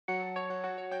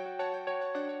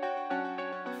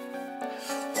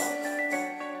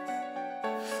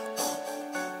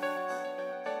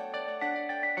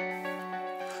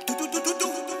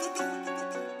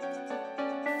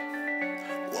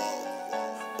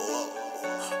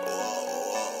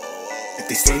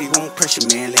They say they won't pressure,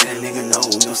 man, let a nigga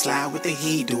know. No slide with the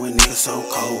heat, doing nigga so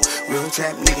cold. Real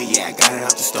trap nigga, yeah, I got it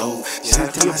out the stove.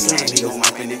 Sometimes I slam, he gon'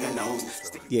 wipe a nigga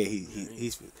nose. Yeah,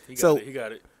 he's He so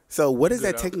got it. So what is Good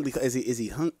that out. technically? Is he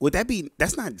hung? Would that be?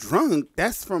 That's not drunk.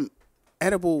 That's from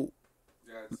edible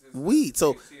weed.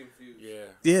 So Yeah.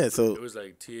 yeah. So It was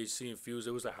like THC infused.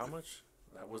 It was like how much?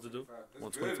 That was the do? That's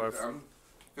 125.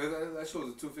 good. That shit was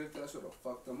a 250. That should have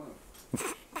fucked them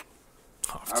up.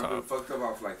 Off I've been top. fucked up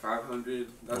off like 500.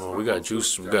 That's Oh, my we got go-to.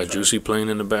 juice. We got Juicy playing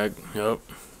in the back. Yep.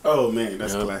 oh man,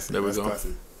 that's Yeah, classic. there we That's go.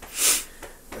 classic.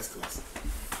 That's classic.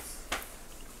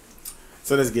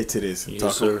 So let's get to this.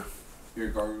 Yes, sir. You're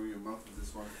gargling your mouth with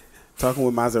this one. Talking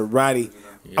with Maserati.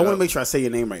 Yep. I want to make sure I say your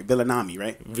name right. Villanami,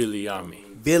 right?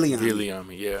 Viliami. Villiami.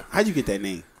 Viliami. Yeah. How'd you get that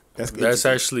name? That's That's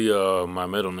interesting. actually my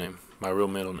middle name. My real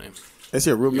middle name. That's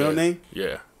your real middle Yeah. name.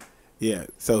 Yeah. Yeah.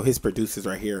 So his producer's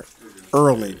right here,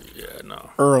 Erlin. Yeah. No.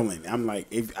 Erlin. I'm like,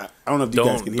 if I don't know if you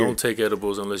guys can hear. Don't take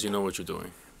edibles unless you know what you're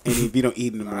doing. And if you don't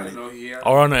eat in the I morning. didn't know he had.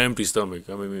 Or on an empty stomach.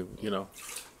 I mean, you know,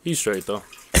 he's straight though.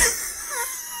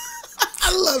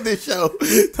 I love this show.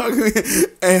 Talking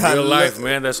hey, I Real love- life,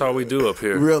 man. That's all we do up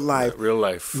here. Real life. Real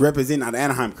life. Representing out of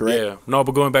Anaheim, correct? Yeah. No,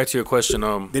 but going back to your question,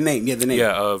 The name, the name.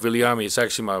 yeah, Viliami. It's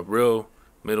actually my real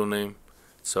middle name.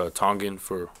 It's Tongan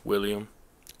for William.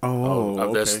 Oh,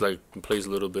 okay. That's like plays a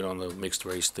little bit on the mixed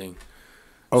race thing.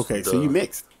 Okay, so the- you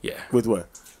mixed Yeah, with what?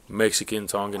 Mexican,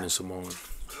 Tongan, and Samoan.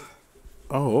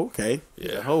 Oh, okay.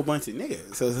 Yeah. A whole bunch of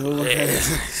niggas. So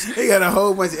he got a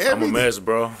whole bunch of I'm everything. a mess,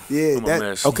 bro. Yeah, I'm a that.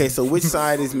 mess. Okay, so which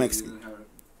side is Mexican?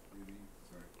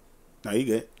 No, you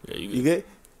good. Yeah, You you good?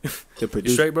 The You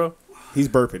producer, straight, bro? he's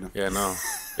burping him. Yeah, no.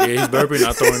 Yeah, he's burping,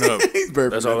 not throwing up. He's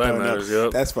burping. That's all not that throwing up. matters.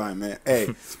 Yep. That's fine, man.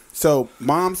 Hey, so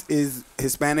mom's is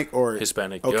Hispanic or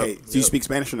Hispanic. Okay, Yep. so you Yep. speak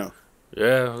Spanish or no?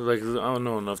 Yeah, like I don't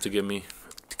know enough to get me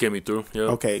through. Yeah.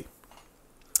 Okay,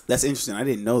 that's interesting. I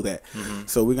didn't know that. Mm-hmm.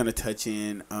 So we're gonna touch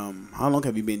in. How long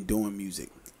have you been doing music?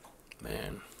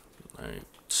 Man, like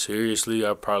seriously,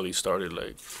 I probably started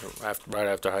like right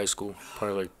after high school,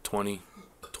 probably like 20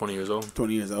 years old.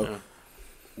 20 years old. Yeah.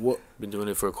 What Been doing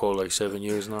it for a cool like 7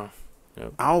 years now.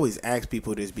 I always ask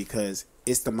people this because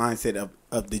it's the mindset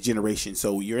of the generation.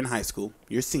 So you're in high school,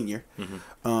 you're a senior.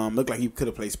 Look like you could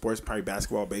have played sports, probably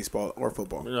basketball, baseball, or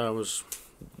football. Yeah, I was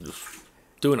just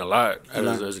doing a lot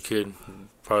as a kid.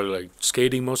 Probably like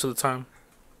skating most of the time.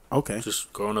 Okay,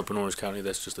 Just growing up in Orange County,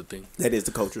 that's just a thing. that is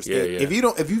the culture. Yeah, yeah.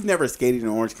 If you've never skated in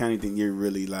Orange County, then you're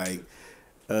really like,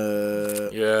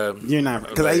 Yeah. you're not.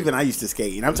 Because Like- I used to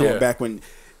skate, and I'm talking Yeah. back when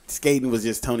skating was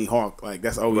just Tony Hawk. Like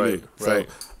that's all we Right, knew. right.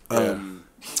 So,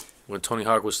 When Tony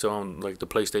Hawk was still on like the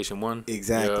PlayStation 1.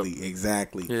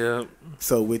 exactly. Yeah.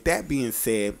 So with that being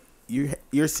said,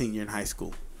 you're a senior in high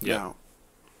school. Yeah. Now,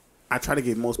 I try to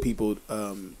give most people.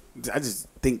 I just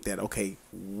think that okay,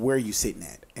 where are you sitting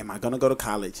at? Am I gonna go to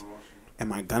college?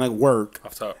 Am I gonna work?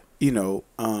 Off top. You know,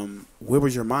 where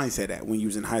was your mindset at when you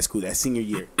was in high school that senior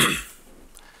year?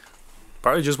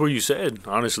 Probably just what you said,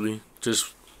 honestly.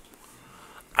 Just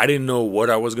I didn't know what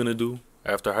I was gonna do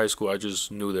after high school. I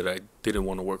just knew that I didn't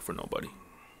want to work for nobody.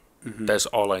 That's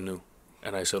all I knew.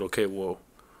 And I said, okay, well,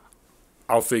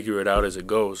 I'll figure it out as it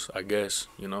goes, I guess.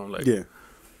 You know, like Yeah.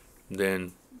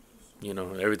 then, you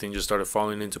know, everything just started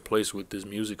falling into place with this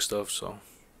music stuff. So,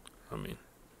 I mean,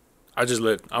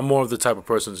 I'm more of the type of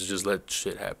person to just let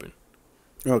shit happen.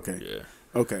 Okay.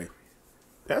 Yeah. Okay.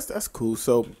 That's cool.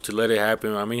 So To let it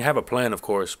happen. I mean, you have a plan, of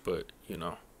course, but, you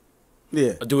know,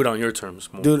 yeah. do it on your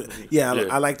terms more. Dude, yeah,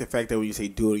 I like the fact that when you say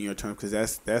do it in your terms,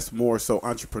 because that's more so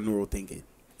entrepreneurial thinking.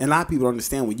 And a lot of people don't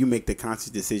understand when you make the conscious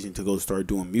decision to go start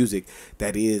doing music,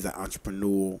 that is an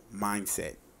entrepreneurial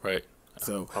mindset. Right.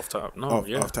 So Off top. No, off,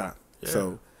 yeah. off top. Yeah.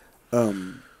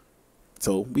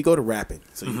 So we go to rapping.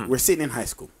 So we're sitting in high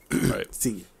school, Right.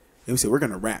 senior, and we say we're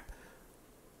gonna rap.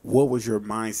 What was your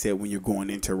mindset when you're going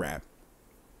into rap?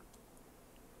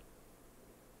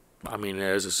 I mean,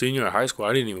 as a senior in high school,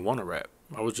 I didn't even want to rap.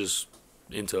 I was just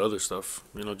into other stuff,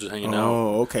 you know, just hanging out.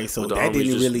 Oh, okay. So with the that homies,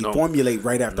 didn't just- really no. formulate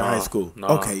right after high Nah, school.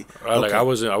 nah. Okay. Like okay. I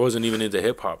wasn't even into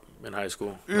hip hop in high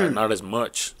school. Not as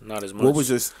much. Not as much. What was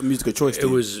your musical choice? It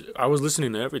then? was. I was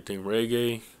listening to everything: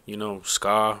 reggae, you know,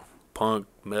 ska, punk,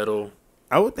 metal.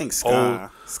 I would think ska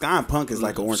and punk is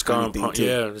like an Orange ska County and thing punk. too.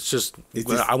 Yeah, it's just. It's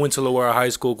just- I went to Lower High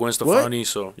School, Gwen Stefani.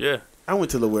 So yeah. I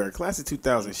went to Lower Class of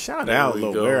 2000. Shout There out we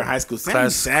go. Lower High School. Sammy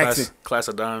Saxon. Class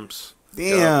of dimes.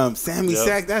 Damn, Sammy Yep.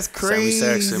 Saxon. That's crazy.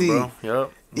 Sammy Saxon, bro.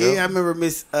 Yep. Yeah, I remember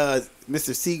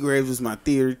Mr. Seagraves was my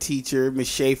theater teacher. Miss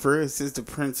Schaefer, assistant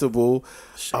principal.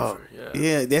 Schaefer,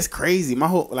 Yeah, that's crazy. My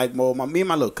whole me and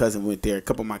my little cousin went there. A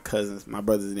couple of my cousins, my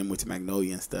brothers and them went to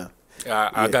Magnolia and stuff.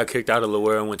 I got kicked out of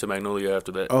Loera and went to Magnolia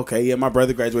after that. Okay, yeah, my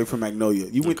brother graduated from Magnolia.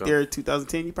 You went Okay. there in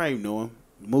 2010. You probably know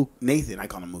him. Nathan, I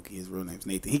call him Mookie. His real name's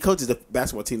Nathan. He coaches the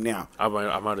basketball team now. I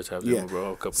might have tapped Yeah. in,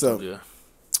 bro. A couple So- times, yeah.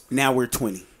 Now we're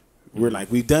 20. We're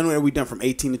like, we've done what we've done from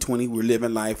 18 to 20. We're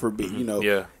living life. We're, you know.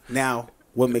 Yeah. Now,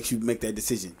 what makes you make that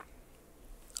decision?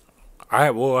 I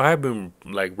have been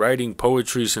like writing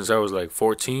poetry since I was like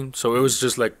 14, so it was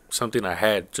just like something I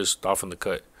had just off in the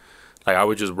cut. Like I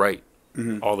would just write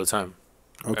all the time,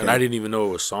 Okay. and I didn't even know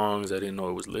it was songs. I didn't know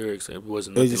it was lyrics. It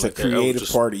wasn't. It was nothing just like a that. I was creative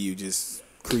just- part of you, just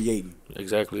creating.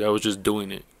 Exactly. I was just doing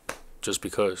it, just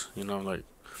because, like.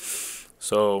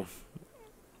 So,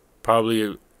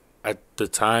 probably at the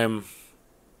time,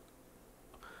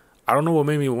 I don't know what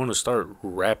made me want to start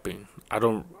rapping. I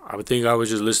think I was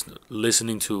just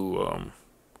listening to.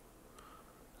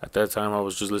 At that time, I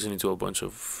was just listening to a bunch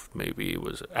of, maybe it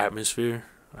was Atmosphere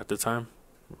at the time.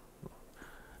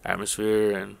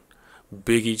 Atmosphere and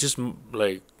Biggie, just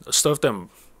like stuff that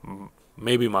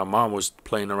maybe my mom was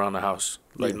playing around the house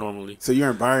like Yeah. normally. So your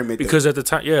environment. Because at the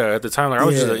time, like I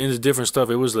was just Yeah. like, into different stuff.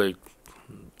 It was like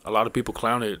a lot of people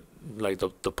clown it, like the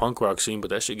punk rock scene, but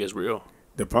that shit gets real.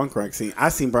 the punk rock scene. I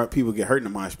seen people get hurt in the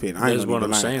mosh pit. I ain't That's gonna what even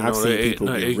I'm lie. saying. I've though. seen people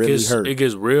get really hurt. It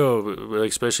gets real, like,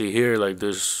 especially here. Like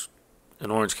there's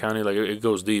in Orange County, like it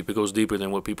goes deep. It goes deeper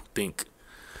than what people think.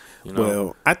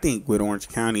 Well, I think with Orange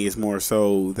County, it's more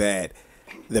so that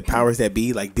the powers that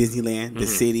be, like Disneyland, the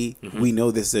city, we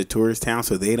know this is a tourist town,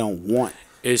 so they don't want.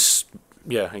 It's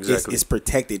exactly. It's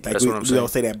protected. Like That's what I'm we saying. all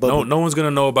say that bubble. No one's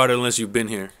gonna know about it unless you've been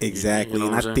here. Exactly, You know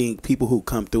and what I I'm saying? think people who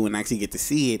come through and actually get to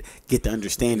see it get to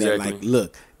understand that, Exactly. like,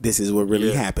 look, this is what really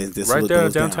Yeah. happens. This Right is what there,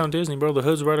 goes downtown down. Disney, bro. The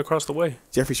hood's right across the way,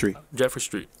 Jeffrey Street. Jeffrey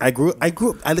Street. I grew up.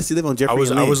 I used to live on Jeffrey. I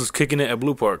and Lynn. was kicking it at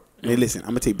Blue Park. Hey, listen, I'm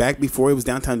gonna tell you. Back before it was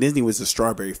downtown Disney, was the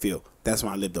Strawberry Field. That's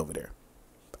when I lived over there.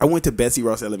 I went to Betsy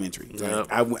Ross Elementary. Like, Yep.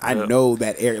 I Yep. know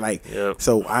that area. Like, Yep.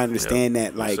 so I understand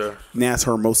that. Like, sir. now it's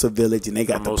Hermosa Village, and they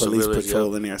got Hermosa the police Village, patrol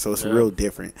yep. in there, so it's Yep. real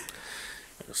different.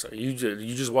 So you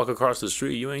just walk across the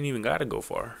street. You ain't even gotta go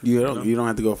far. You know? don't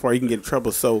have to go far. You can get in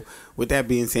trouble. So, with that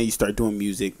being said, you start doing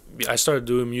music. I started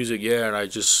doing music, and I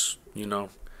just,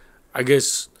 I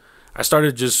guess I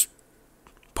started just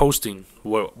posting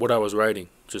what I was writing,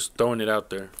 just throwing it out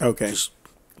there. Okay. Just,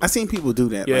 I seen people do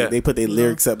that. Yeah. Like, they put their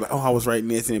lyrics up, like, "Oh, I was writing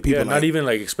this," and then people yeah, like, not even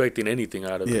like expecting anything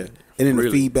out of yeah. it. And then the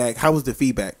Really. feedback. How was the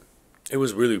feedback? It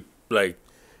was really like,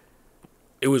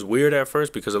 it was weird at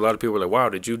first because a lot of people were like, "Wow,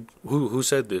 did you who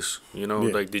said this?" Yeah.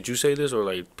 Like, did you say this? Or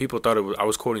like people thought I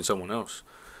was quoting someone else.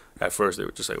 At first, they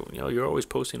were just like, you're always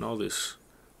posting all this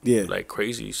Yeah. like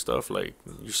crazy stuff. Like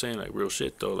you're saying like real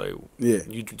shit though. Like, Yeah.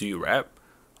 do you rap?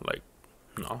 Like,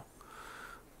 no.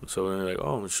 So they're like,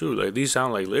 oh shoot, like these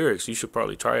sound like lyrics. You should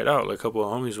probably try it out. Like a couple of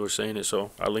homies were saying it,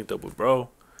 so I linked up with bro.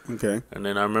 Okay. And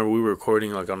then I remember we were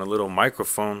recording like on a little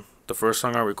microphone. The first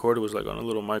song I recorded was like on a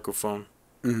little microphone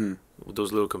Mm-hmm. with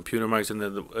those little computer mics, and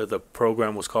then the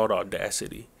program was called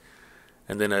Audacity.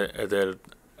 And then at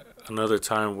another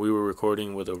time we were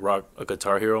recording with a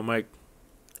Guitar Hero mic.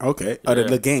 Okay. Oh, Yeah.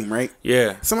 the game, right?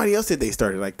 Yeah. Somebody else said they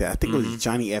started like that. I think it Mhm. was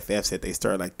Johnny FF said they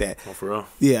started like that. Oh, for real.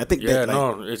 Yeah, I think Yeah, that.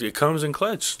 Like, no, it comes in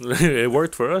clutch. It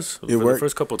worked for us for worked? the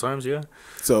first couple times. Yeah.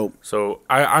 So So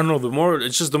I don't know. The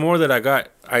more that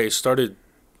I started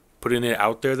putting it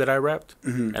out there that I rapped,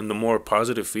 and the more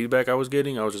positive feedback I was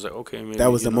getting, I was just like, okay, maybe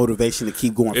that was the motivation to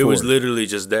keep going It forward. was literally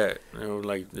just that,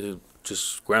 like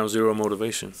just ground zero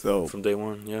motivation. So- from day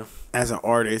one, yeah. As an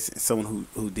artist, someone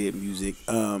who did music,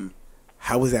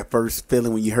 how was that first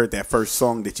feeling when you heard that first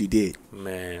song that you did?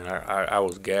 Man, I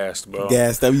was gassed, bro.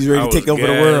 Gassed up, you was ready I to take was over the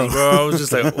gassed, world. bro. I was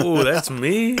just like, oh, that's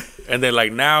me. And then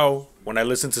like now, when I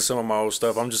listen to some of my old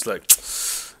stuff, I'm just like,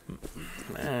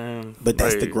 man. But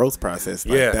that's the like, growth process.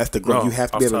 Like, Yeah. that's the growth. No, you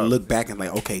have to be off able to top. look back and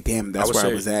like, okay, damn, that's would where I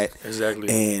say, was at. exactly.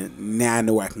 And now I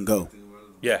know where I can go.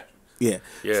 Yeah, Yeah.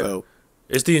 Yeah. So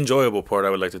it's the enjoyable part. I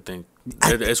would like to think.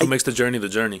 It's what makes the journey the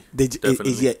journey.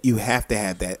 Definitely. yet you have to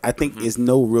have that. I think there's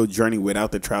no real journey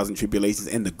without the trials and tribulations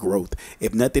and the growth.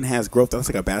 If nothing has growth, that's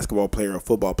like a basketball player or a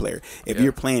football player. If Yeah.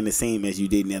 you're playing the same as you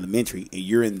did in elementary and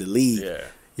you're in the league, Yeah.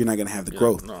 you're not gonna have the Yeah,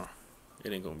 growth. No,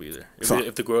 it ain't gonna be there. So-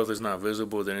 If the growth is not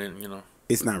visible, then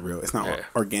It's not real. It's not Yeah.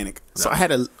 organic. So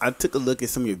No. I took a look at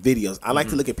some of your videos. I like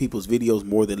to look at people's videos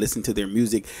more than listen to their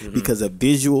music because a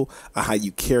visual of how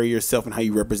you carry yourself and how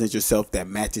you represent yourself that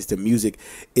matches the music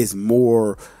is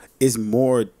more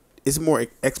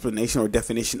explanation or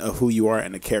definition of who you are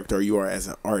and the character you are as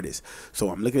an artist. So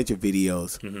I'm looking at your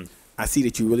videos. I see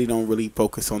that you really don't really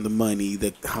focus on the money,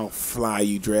 how fly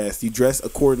you dress. You dress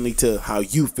accordingly to how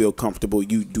you feel comfortable.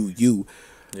 You do you.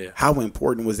 Yeah. How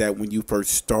important was that when you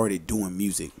first started doing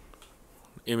music?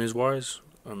 Image wise,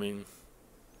 I mean,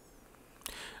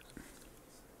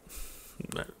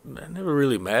 that never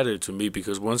really mattered to me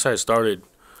because once I started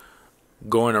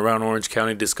going around Orange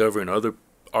County discovering other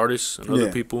artists and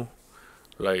other people,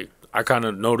 like I kind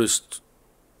of noticed,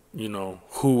 you know,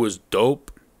 who was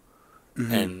dope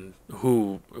and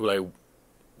who like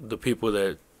the people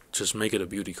that just make it a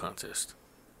beauty contest.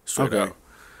 Straight out.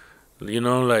 You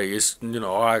know, like it's, you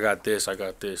know, oh, I got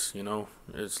this, you know.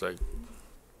 It's like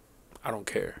I don't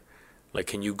care. Like,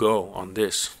 can you go on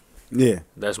this? Yeah.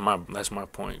 That's my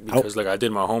point. Because like I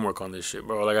did my homework on this shit,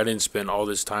 bro. Like I didn't spend all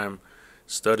this time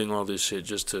studying all this shit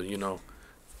just to, you know,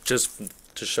 just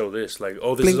to show this. Like,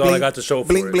 oh, this Blink, is all blink, I got to show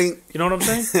blink, for it. blink. You know what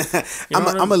I'm saying?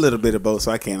 I'm a little bit of both,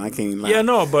 so I can't lie. Yeah,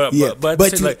 no, but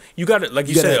like you got it, like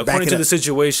you said, according to the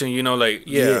situation, you know, like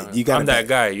you got I'm that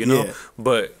guy, you know. Yeah.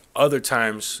 But other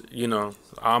times, you know,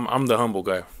 I'm the humble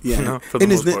guy. Yeah, you know, for the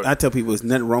most part. I tell people, there's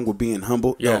nothing wrong with being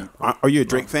humble. Yeah. Are you a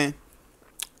Drake fan?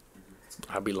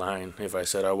 I'd be lying if I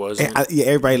said I wasn't.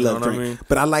 Everybody You know loves what I Drake, mean?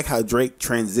 but I like how Drake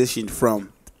transitioned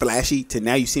from flashy to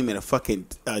now you see him in a fucking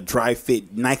dry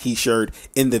fit Nike shirt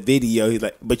in the video. He's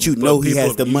like, but you know he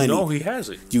has the money. You know he has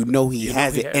it. You know he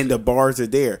has it, and the bars are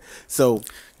there. So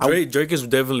Drake is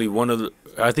definitely one of the.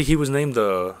 I think he was named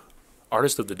the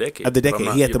artist of the decade. Of the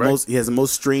decade, he had the right? most. He has the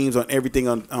most streams on everything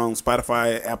on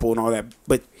Spotify, Apple, and all that.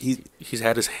 But he's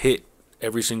had his hit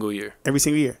every single year. Every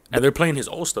single year, and they're playing his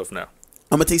old stuff now.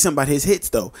 I'm gonna tell you something about his hits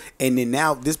though, and then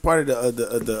now this part of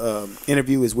the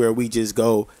interview is where we just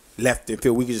go left and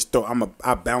field. We can just throw.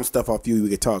 I bounce stuff off you. We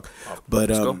could talk, but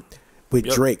with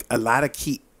Drake, a lot of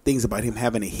key things about him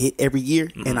having a hit every year,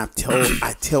 and I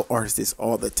tell artists this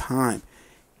all the time.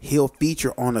 He'll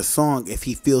feature on a song if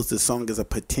he feels the song is a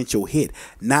potential hit,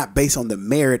 not based on the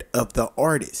merit of the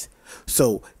artist.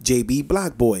 So JB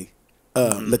Block Boy,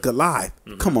 Look Alive.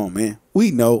 Come on, man.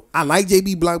 We know I like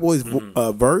JB Block Boy's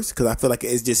verse because I feel like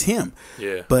it's just him.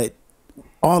 Yeah. But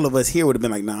all of us here would have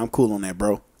been like, nah, I'm cool on that,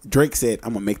 bro. Drake said,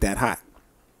 I'm gonna make that hot.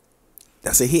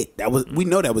 That's a hit. We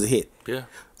know that was a hit. Yeah.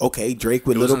 Okay, Drake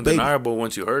with It was Little Baby. undeniable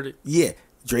once you heard it. Yeah,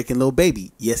 Drake and Lil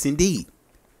Baby. Yes, indeed.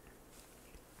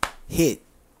 Hit.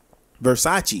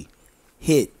 Versace.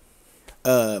 Hit.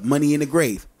 Money in the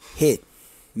Grave. Hit.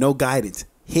 No Guidance.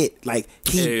 Hit. Like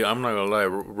hey, I'm not gonna lie.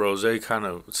 Rose kind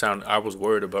of sound. I was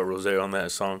worried about Rose on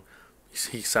that song.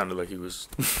 He sounded like he was.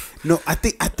 No, I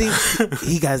think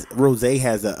Rose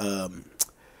has a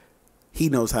he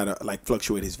knows how to like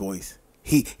fluctuate his voice.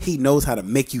 He knows how to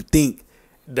make you think.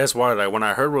 That's why, like, when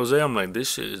I heard Rose, I'm like,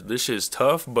 this shit is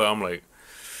tough. But I'm like,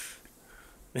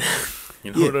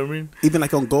 you know what I mean? Even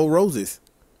like on Gold Roses.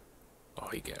 Oh,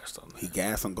 he gassed on that. He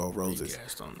gassed on Gold Roses. He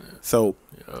gassed on that. So,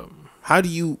 how do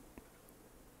you,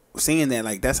 saying that,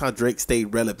 like, that's how Drake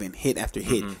stayed relevant hit after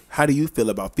hit. How do you feel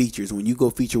about features when you go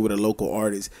feature with a local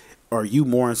artist? Are you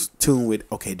more in tune with,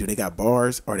 okay, do they got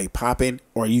bars? Are they popping?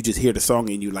 Or you just hear the song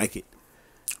and you like it?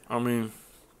 I mean,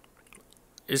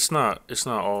 it's not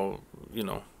all, you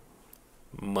know,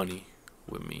 money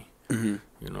with me. You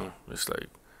know, it's like,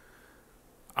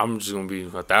 I'm just gonna be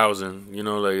 1,000. You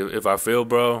know, like if I feel,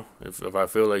 bro, if I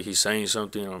feel like he's saying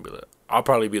something, I'll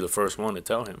probably be the first one to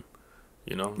tell him.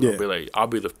 You know, I'll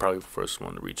be probably the first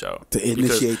one to reach out to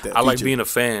initiate that. I like being a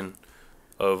fan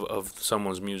of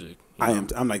someone's music.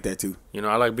 I'm like that too. You know,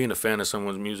 I like being a fan of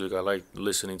someone's music. I like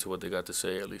listening to what they got to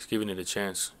say, at least giving it a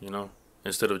chance. You know,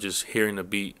 instead of just hearing the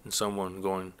beat and someone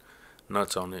going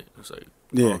nuts on it. It's like,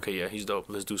 oh, okay, yeah, he's dope.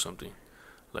 Let's do something.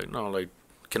 Like, no, like,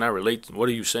 can I relate? What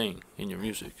are you saying in your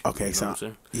music? Okay, you know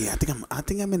so yeah, I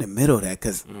think I'm in the middle of that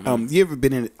because you ever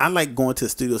been in? I like going to a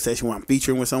studio session where I'm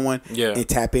featuring with someone and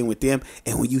tap in with them,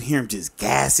 and when you hear them just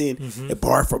gassing and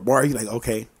bar for bar, you're like,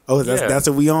 okay, that's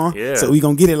what we on. Yeah. So we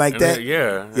gonna get it like that.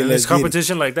 And it's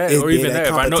competition like that, or even that.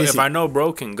 If I know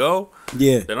bro can go,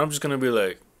 then I'm just gonna be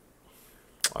like,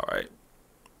 all right.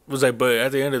 It was like, but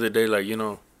at the end of the day, like, you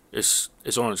know, it's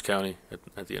Orange County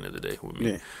at the end of the day with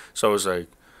me. Yeah. So it's like,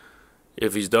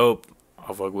 if he's dope,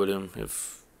 I'll fuck with him.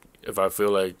 If I feel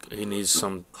like he needs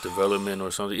some development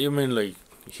or something, even like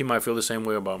he might feel the same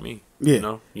way about me. Yeah. You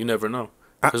know, you never know,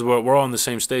 because we're all on the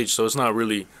same stage, so it's not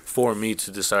really for me to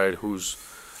decide who's.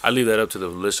 I leave that up to the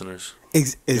listeners.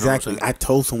 Exactly. You know I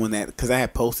told someone that because I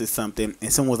had posted something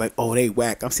and someone was like, "Oh, they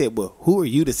whack." I said, "Well, who are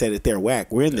you to say that they're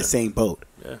whack? We're in the same boat."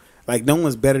 Yeah. Like, no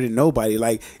one's better than nobody.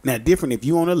 Like, now, different if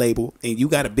you own a label and you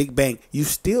got a big bank, you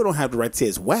still don't have the right to say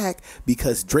it's whack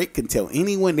because Drake can tell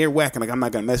anyone they're whack and, like, I'm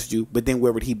not going to mess with you. But then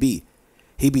where would he be?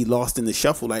 He'd be lost in the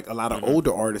shuffle like a lot of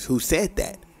older artists who said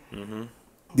that.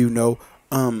 You know?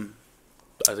 I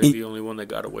think the only one that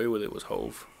got away with it was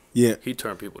Hove. Yeah. He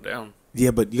turned people down. Yeah,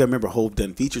 but you got to remember Hove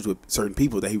done features with certain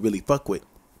people that he really fuck with.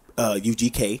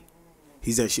 UGK.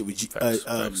 He's done shit with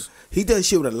Facts. he does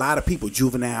shit with a lot of people.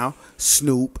 Juvenile,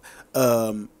 Snoop,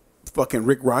 fucking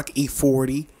Rick Rock,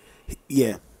 E40.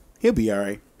 Yeah, he'll be all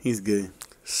right. He's good.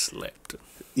 Slept.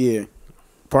 Yeah,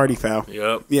 party foul.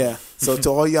 Yep. Yeah. So to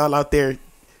all y'all out there,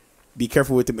 be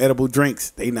careful with them edible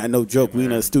drinks. They not no joke. We in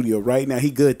the studio right now.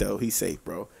 He good though. He's safe,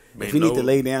 bro. Man, if he need to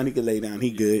lay down, he can lay down.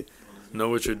 He good. Know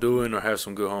what you're doing, or have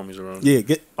some good homies around. Yeah,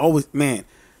 get always man.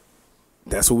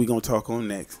 That's what we gonna talk on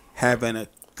next. Having a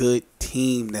good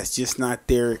team that's just not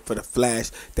there for the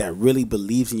flash, that really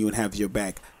believes in you and has your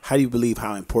back. How do you believe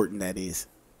how important that is?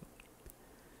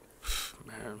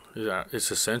 Man, it's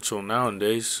essential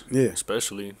nowadays. Yeah.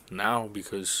 Especially now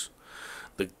because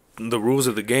the rules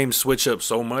of the game switch up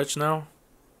so much now.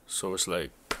 So it's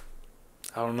like,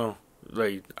 I don't know.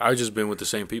 Like, I just been with the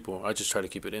same people. I just try to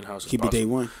keep it in house. Keep it day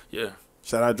one. Yeah.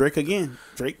 Shout out Drake again.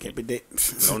 Drake kept it day.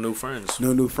 No new friends.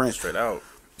 No new friends. Straight out.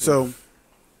 So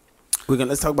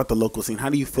let's talk about the local scene. How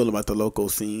do you feel about the local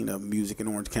scene of music in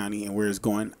Orange County and where it's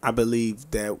going? I believe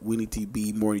that we need to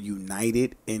be more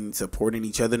united in supporting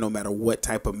each other, no matter what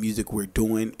type of music we're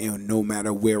doing and no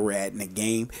matter where we're at in the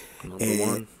game. Number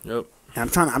one. Yep. I'm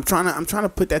trying to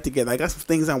put that together. I got some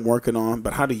things I'm working on,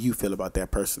 but how do you feel about that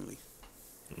personally?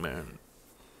 Man,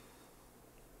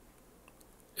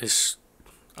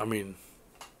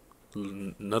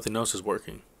 nothing else is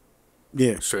working.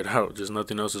 Yeah. Straight out, just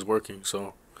nothing else is working.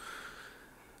 So,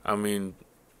 I mean,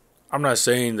 I'm not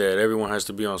saying that everyone has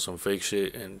to be on some fake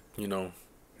shit and,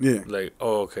 Yeah. like,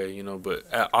 oh, okay, but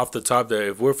off the top, that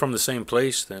if we're from the same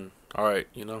place, then all right,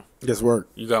 Just work.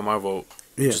 you got my vote.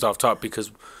 Yeah. Just off top,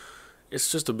 because it's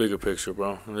just a bigger picture,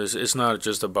 bro. It's not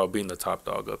just about being the top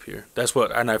dog up here.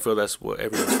 And I feel that's what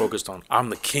everyone's focused on. I'm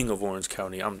the king of Orange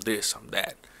County. I'm this, I'm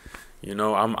that.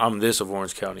 I'm this of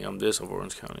Orange County. I'm this of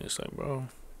Orange County. It's like, bro,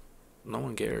 no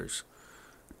one cares.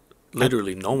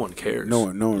 Literally, no one cares. No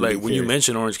one Like, really when you cares.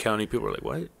 mention Orange County, people are like,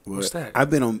 what? What's that? I've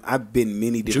been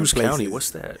many different Juice places. County, what's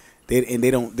that?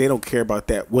 They don't care about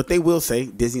that. What they will say,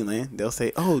 Disneyland. They'll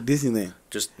say, "Oh, Disneyland,"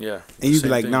 Just, yeah. and you be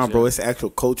same like, things, "Nah, yeah. bro, it's actual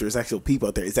culture. It's actual people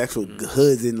out there. It's actual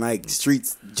hoods and like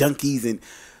streets, junkies, and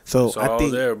so It's I all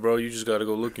think." there, bro. You just got to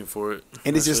go looking for it.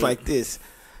 And it's That's just it. like this.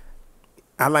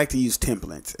 I like to use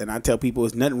templates, and I tell people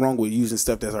there's nothing wrong with using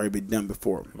stuff that's already been done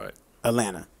before. Right.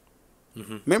 Atlanta.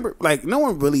 Remember, like, no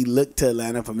one really looked to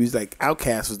Atlanta for music. Like,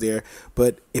 Outkast was there,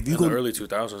 but if you In go the early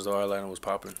 2000s, though, Atlanta was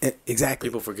popping. exactly,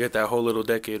 People forget that whole little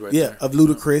decade right yeah, there. of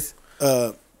Ludacris.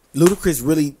 Ludacris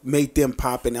really made them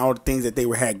pop and all the things that they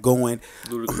had going.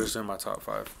 Ludacris in my top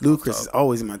 5. Ludacris is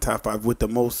always in my top 5 with the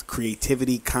most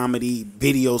creativity, comedy,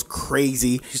 videos,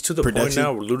 crazy. He's to the production. point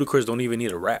now where Ludacris don't even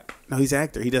need a rap. No, he's an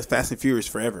actor. He does Fast and Furious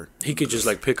forever. He could just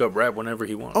like pick up rap whenever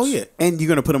he wants. Oh yeah, and you're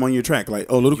gonna put him on your track. Like,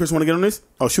 oh, Ludacris want to get on this?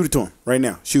 Oh, shoot it to him right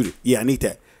now. Shoot it. Yeah, I need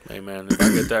that. Hey man, if I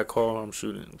get that call, I'm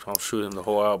shooting the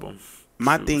whole album.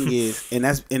 My thing is, and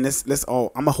that's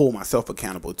all. I'm gonna hold myself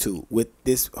accountable too with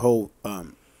this whole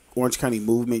Orange County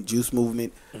movement, Juice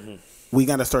movement. We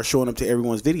gotta start showing up to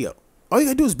everyone's video. All you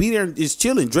gotta do is be there and just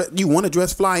chilling. You want to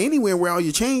dress fly anywhere, wear all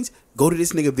your chains. Go to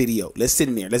this nigga video. Let's sit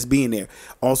in there. Let's be in there.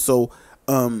 Also,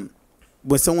 when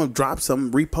someone drops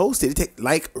something, repost it.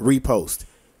 Repost.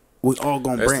 We all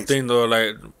gonna That's branch. the thing though.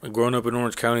 Like growing up in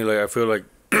Orange County, like I feel like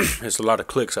it's a lot of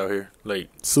clicks out here. Like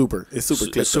It's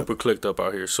super clicked up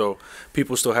out here. So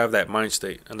people still have that mind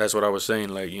state, and that's what I was saying.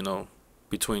 Like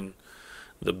between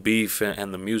the beef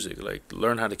and the music, like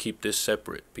learn how to keep this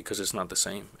separate because it's not the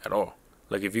same at all.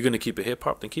 Like if you're gonna keep it hip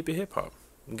hop, then keep it hip hop.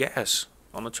 Gas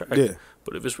on the track. Yeah.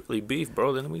 But if it's really beef,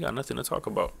 bro, then we got nothing to talk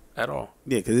about at all.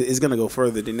 Yeah, because it's gonna go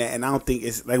further than that, and I don't think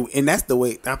it's like, and that's the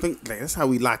way I think. Like, that's how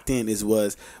we locked in.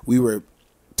 We were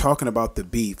talking about the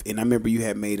beef, and I remember you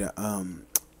had made a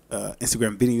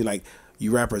Instagram video like, you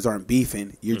rappers aren't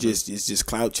beefing. You're it's just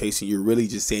clout chasing. You're really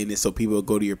just saying this so people will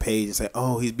go to your page and say,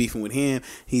 oh, he's beefing with him.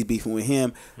 He's beefing with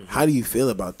him. How do you feel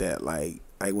about that? Like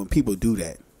when people do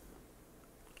that?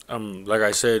 Like I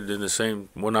said in the same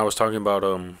when I was talking about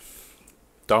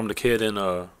Dom the Kid and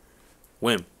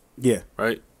Wim. Yeah.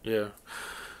 Right. Yeah.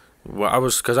 Well,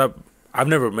 I've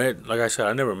never met, like I said,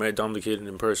 I never met Dom the Kid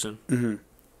in person.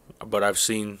 But I've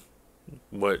seen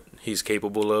what he's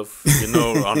capable of,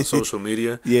 on social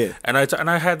media. Yeah. And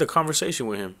I had the conversation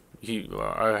with him.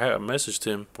 I had messaged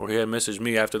him, or he had messaged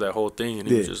me after that whole thing, and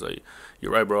he was just like,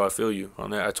 "You're right, bro. I feel you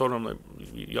on that." I told him like,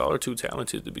 "Y'all are too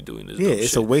talented to be doing this." Yeah, dumb it's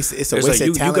shit. a waste. It's a It's waste like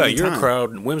of talent. you got and your time. crowd,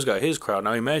 and Wim's got his crowd.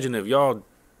 Now imagine if y'all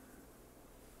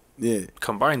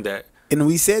combine that. And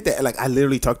we said that, like, I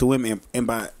literally talked to Wim, and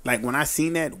by like when I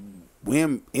seen that,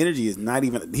 Wim energy is not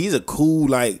even. He's a cool,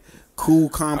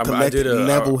 calm, collected,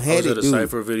 level-headed I was at a dude.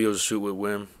 Cypher video shoot with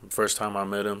Wim first time I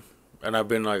met him, and I've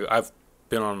been like,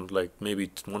 been on like maybe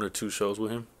 1 or 2 shows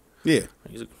with him. Yeah,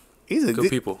 He's a good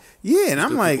people. Yeah, and He's I'm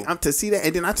good like, people. I'm to see that,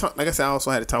 and then like I said, I also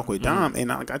had to talk with Dom,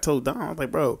 and I told Dom, I was like,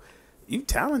 bro, you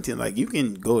talented, like you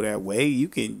can go that way, you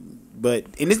can. But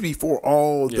and this before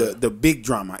all the big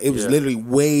drama. It was literally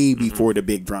way before the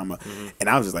big drama, and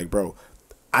I was just like, bro,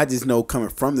 I just know coming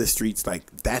from the streets, like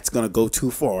that's gonna go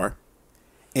too far,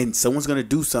 and someone's gonna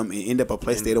do something and end up a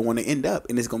place they don't want to end up,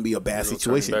 and it's gonna be a bad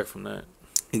situation. Back from that,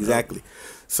 exactly.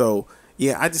 So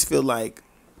yeah, I just feel like,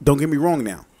 don't get me wrong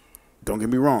now. Don't get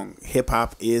me wrong. Hip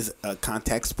hop is a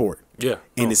contact sport. Yeah.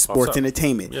 And it's sports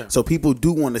entertainment. Yeah. So people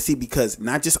do want to see, because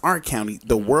not just our county,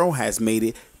 the world has made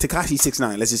it. Tekashi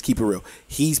 6ix9ine, let's just keep it real.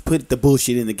 He's put the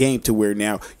bullshit in the game to where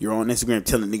now you're on Instagram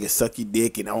telling niggas suck your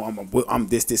dick and I'm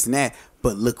this and that.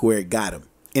 But look where it got him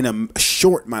in a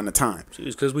short amount of time.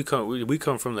 Because we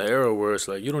come from the era where it's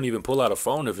like you don't even pull out a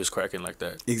phone if it's cracking like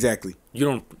that. Exactly. You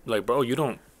don't, like, bro. You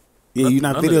don't. Yeah, you're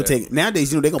not videotaping.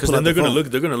 Nowadays, they're gonna pull out the phone.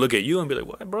 They're gonna look at you and be like,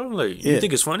 "What, bro? Like, you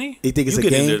think it's funny? You think it's a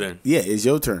get game? In there then. Yeah, it's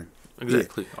your turn.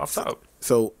 Exactly. Off top.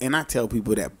 So, and I tell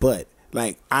people that, but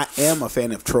like, I am a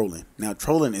fan of trolling. Now,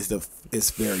 trolling is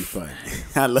very fun.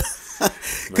 I love.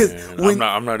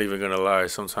 I'm not even gonna lie.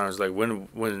 Sometimes, like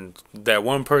when that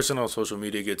one person on social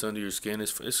media gets under your skin,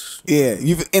 it's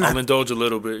I'll indulge a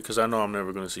little bit because I know I'm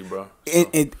never gonna see, bro. So.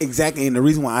 Exactly, and the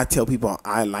reason why I tell people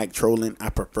I like trolling, I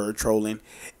prefer trolling,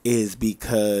 is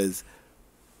because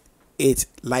it's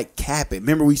like capping.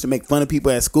 Remember, we used to make fun of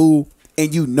people at school.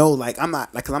 And like I'm not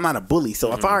a bully,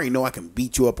 so if I already know I can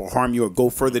beat you up or harm you or go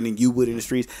further than you would in the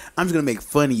streets, I'm just gonna make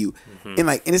fun of you. And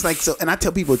it's like so. And I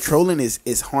tell people trolling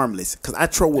is harmless, because I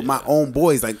troll with my own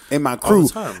boys, like in my crew.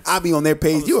 I'll be on their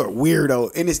page. You're a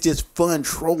weirdo, and it's just fun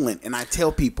trolling. And I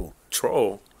tell people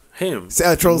troll him.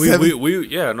 Troll 7.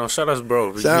 Shout out,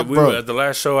 bro. Bro. At the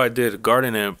last show I did,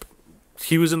 Garden Amp.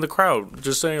 He was in the crowd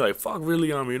just saying like "fuck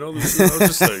really" on me, I was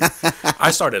just like, I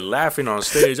started laughing on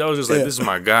stage. I was just like, "This is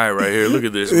my guy right here. Look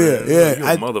at this, man. You're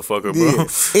a motherfucker, bro."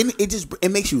 And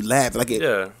it makes you laugh. Like,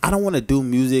 I don't want to do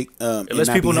music. It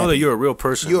lets people know that you're a real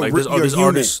person. Like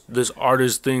this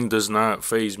artist thing does not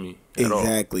faze me at all.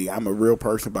 Exactly. I'm a real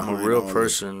person behind. I'm a real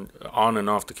person on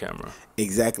and off the camera.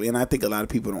 Exactly, and I think a lot of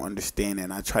people don't understand that.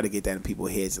 And I try to get that in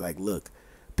people's heads. Like, look.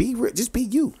 Be real. Just be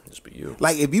you. Just be you.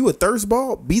 Like, if you a thirst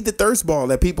ball, be the thirst ball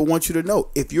that people want you to know.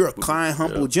 If you're a kind,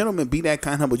 humble gentleman, be that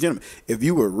kind, humble gentleman. If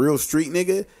you a real street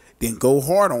nigga, then go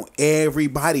hard on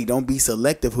everybody. Don't be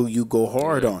selective who you go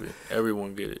hard on.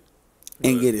 Everyone get it.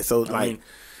 Get it. So, I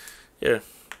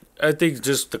think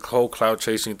just the whole cloud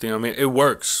chasing thing, it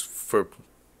works for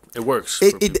It works.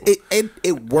 It works.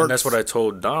 And that's what I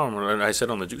told Dom, and I said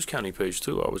on the Juice County page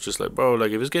too. I was just like, bro,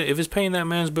 like if it's paying that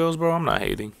man's bills, bro, I'm not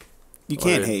hating. You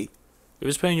can't hate. If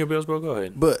it's paying your bills, bro, go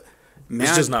ahead. But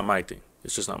it's just not my thing.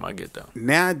 It's just not my get down.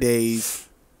 Nowadays,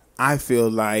 I feel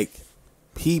like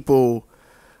people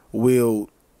will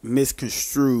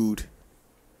misconstrue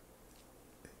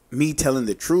me telling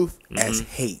the truth as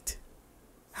hate.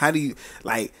 How do you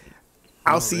like?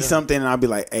 I'll see something and I'll be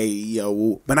like, "Hey,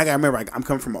 yo!" But I gotta remember, I'm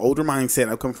coming from an older mindset.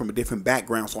 I'm coming from a different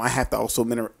background, so I have to also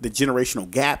the generational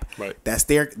gap that's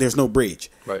there. There's no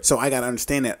bridge, so I gotta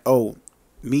understand that. Oh,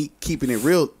 me keeping it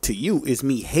real to you is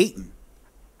me hating.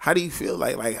 How do you feel?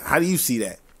 Like how do you see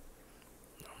that?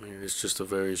 I mean, it's just a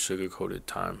very sugar-coated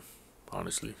time.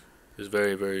 Honestly, it's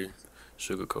very, very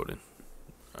sugar-coated.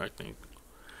 I think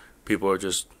people are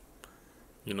just,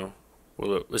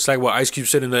 well, it's like what Ice Cube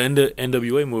said in the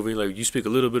NWA movie. Like, you speak a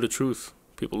little bit of truth,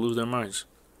 people lose their minds.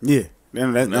 Yeah,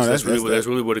 that's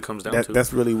really what it comes down to.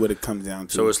 That's really what it comes down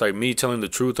to. So it's like me telling the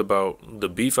truth about the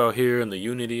beef out here and the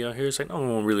unity out here. It's like no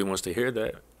one really wants to hear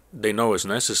that. They know it's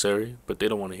necessary, but they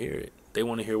don't want to hear it. They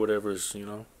want to hear whatever's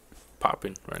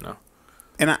popping right now.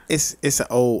 And it's an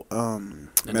old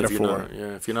metaphor.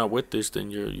 If you're not with this,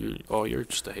 then you're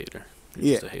just a hater.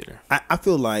 You're just a hater. I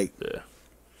feel like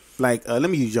let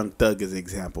me use Young Thug as an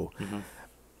example. Mm-hmm.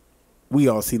 We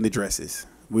all seen the dresses.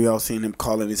 We all seen him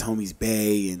calling his homies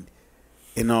bae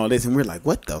and all this, and we're like,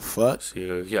 what the fuck?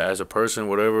 Yeah, as a person,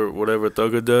 whatever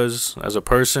Thugger does as a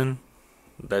person,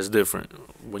 that's different.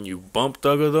 When you bump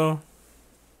Thugger though,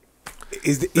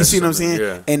 you see what I'm saying?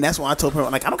 Yeah. And that's why I told him,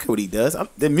 like, I don't care what he does.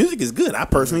 The music is good. I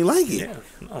personally like it. Yeah,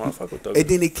 no, I fuck with Thugger. And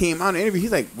then it came out in the interview.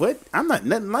 He's like, what? I'm not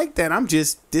nothing like that. I'm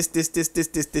just this, and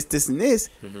this.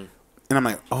 Mm-hmm. And I'm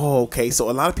like, oh, okay. So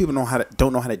a lot of people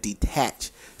don't know how to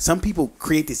detach. Some people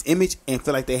create this image and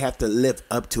feel like they have to live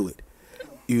up to it,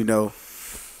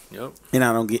 Yep. And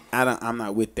I'm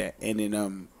not with that. And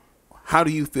then, how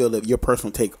do you feel your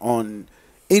personal take on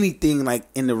anything like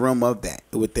in the realm of that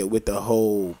with the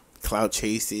whole cloud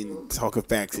chasing, talking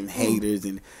facts and haters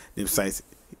and them sites?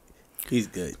 He's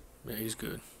good. Yeah, he's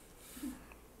good.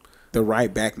 The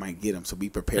ride back might get him, so be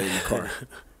prepared in the car.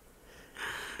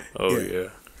 Oh Yeah. yeah.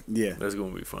 Yeah. That's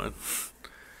gonna be fun.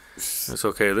 It's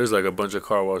okay. There's like a bunch of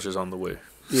car washes on the way.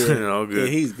 Yeah. You know, good.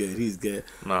 Yeah, he's good. He's good.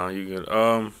 Nah, you good.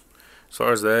 As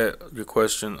far as that, your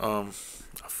question, I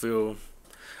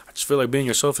just feel like being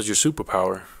yourself is your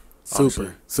superpower. Honestly.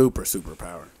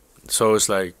 Superpower. So it's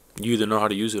like you either know how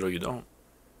to use it or you don't.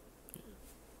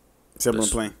 Simple and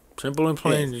That's- plain. Simple and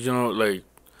plain. You know, like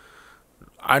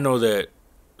I know that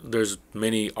there's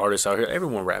many artists out here.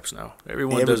 Everyone raps now.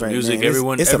 Everyone does Everybody, music.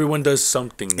 man. Everyone does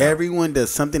something now. Everyone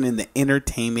does something in the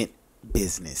entertainment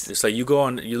business. It's like you go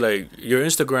on. You like your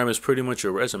Instagram is pretty much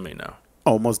your resume now.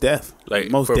 Oh, most deaf.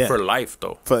 Like most for deaf. life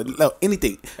though. For no,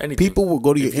 anything. Anything. People will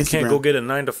go to your If you Instagram. can't go get a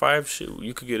 9 to 5, shit,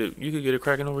 you could get it. You could get it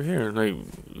cracking over here. Like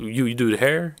you do the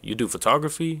hair, you do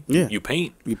photography, Yeah. you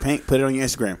paint. You paint, put it on your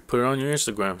Instagram. Put it on your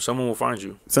Instagram. Someone will find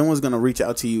you. Someone's gonna reach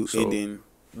out to you, So- and then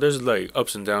There's like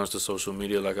ups and downs to social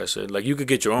media. Like I said, like you could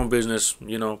get your own business,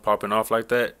 you know, popping off like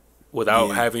that without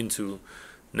Yeah. having to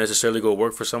necessarily go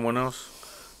work for someone else,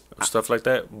 stuff like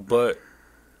that. But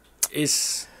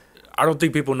I don't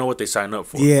think people know what they sign up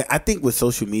for. yeah, I think with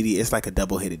social media, it's like a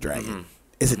double-headed dragon. Mm-hmm.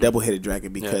 It's a double-headed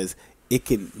dragon because it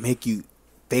can make you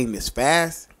famous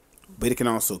fast, but it can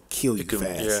also kill you can-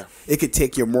 fast. yeah. It could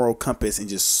take your moral compass and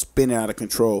just spin it out of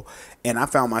control. And I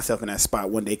found myself in that spot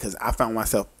one day because I found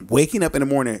myself waking up in the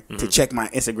morning to check my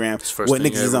Instagram, the first what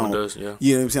thing niggas is on. everyone does, yeah.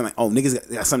 You know what I'm saying? Like, oh,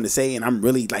 niggas got something to say, and I'm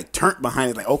really like turned behind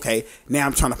it. Like, okay, now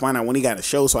I'm trying to find out when he got a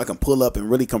show so I can pull up and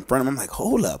really confront him. I'm like,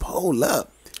 hold up. All that.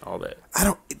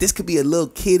 This could be a little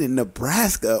kid in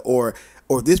Nebraska or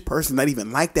this person not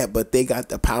even like that, but they got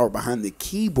the power behind the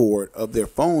keyboard of their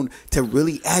phone to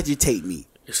really agitate me.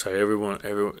 It's like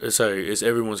it's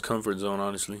everyone's comfort zone,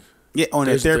 honestly. Yeah, on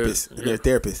their Their- therapist. yeah. Their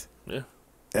therapist. Yeah.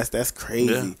 That's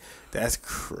crazy. Yeah. That's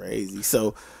crazy.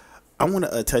 So I want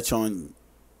to touch on,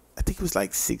 I think it was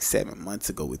like 6-7 months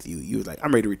ago with you. You was like,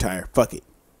 I'm ready to retire. Fuck it.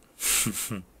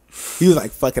 You was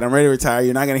like, fuck it. I'm ready to retire.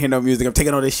 You're not going to hear no music. I'm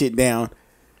taking all this shit down.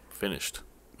 Finished.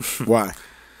 Why?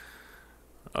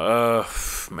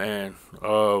 Man.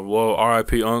 Well,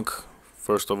 R.I.P. Unc.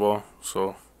 First of all,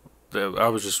 so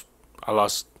I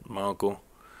lost my uncle.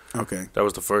 Okay. That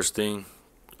was the first thing.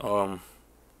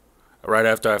 Right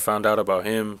after I found out about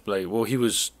him, like, well, he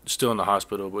was still in the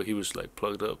hospital, but he was like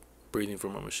plugged up, breathing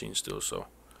from a machine still. So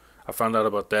I found out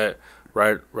about that.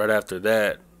 Right after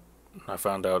that, I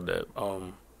found out that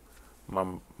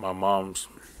my mom's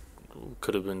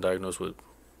could have been diagnosed with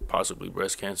possibly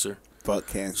breast cancer. Fuck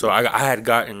cancer. So I had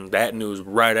gotten that news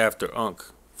right after Unc.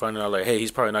 Finding out like, hey,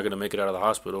 he's probably not gonna make it out of the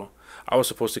hospital. I was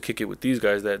supposed to kick it with these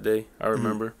guys that day. I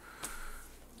remember.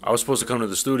 I was supposed to come to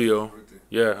the studio.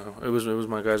 Yeah, it was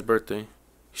my guy's birthday.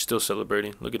 He's still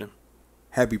celebrating. Look at him.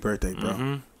 Happy birthday, bro.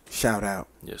 Mm-hmm. Shout out.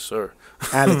 Yes, sir.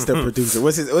 Alex, the producer.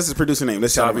 What's his producer name?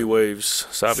 Let's shout Savi him out. Waves.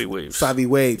 Savi Waves. Savi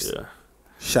Waves. Yeah,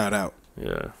 Shout out.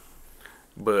 yeah.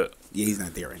 But Yeah, he's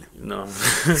not there right now. no,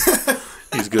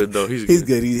 he's good though. He's He's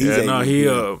good. He's yeah, no, able to he.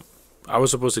 do it. I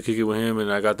was supposed to kick it with him,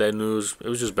 and I got that news. It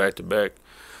was just back to back.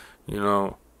 You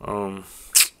know,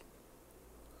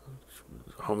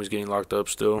 homie's getting locked up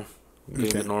still, getting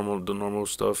Okay. the normal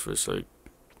stuff. It's like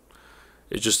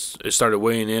it started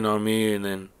weighing in on me, and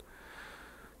then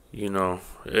you know,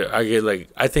 I get like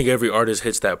I think every artist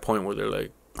hits that point where they're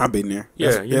like, I've been there.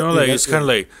 yeah, That's- you know, like that's it's kind of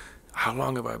like, how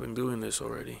long have I been doing this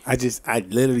already? I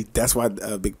literally, that's why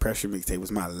Big Pressure mixtape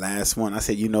was my last one. I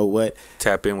said, you know what?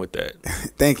 Tap in with that.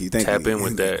 Thank you. Tap in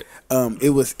with that. It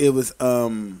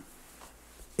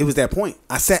was that point.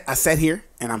 I sat here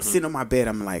and I'm Mm-hmm. sitting on my bed.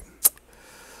 I'm like,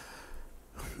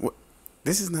 what?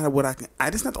 This is not what I can.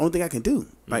 This is not the only thing I can do.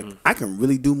 Like Mm-hmm. I can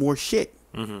really do more shit.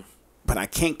 But I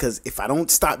can't, because if I don't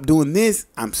stop doing this,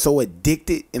 I'm so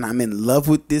addicted and I'm in love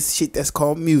with this shit that's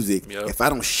called music. Yep. If I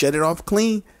don't shut it off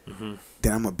clean, then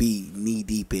I'm going to be knee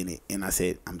deep in it. And I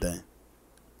said, I'm done.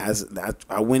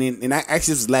 I went in, and actually this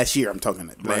was last year. I'm talking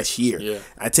last year. Yeah.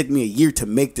 It took me a year to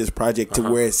make this project to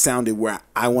where it sounded where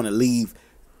I want to leave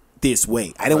this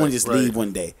way. I didn't want to just leave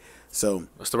one day. So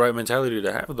That's the right mentality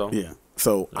to have, though. yeah.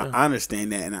 So I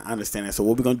understand that, and I understand that. So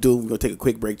what we're going to do, we're going to take a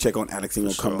quick break, check on Alex, and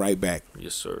we'll come right back.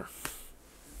 Yes, sir.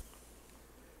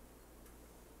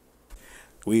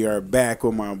 We are back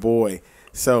with my boy.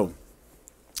 So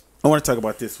I want to talk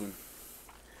about this one.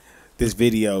 This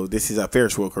video. This is a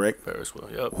Ferris wheel, correct? Ferris wheel.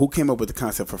 Yep. Who came up with the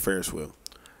concept for Ferris wheel?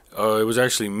 It was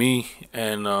actually me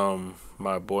and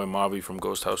my boy Mavi from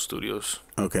Ghost House Studios.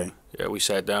 Okay. Yeah, we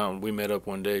sat down. We met up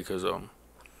one day because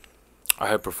I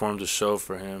had performed a show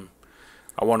for him.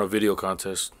 I won a video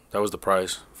contest. That was the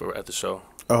prize for at the show.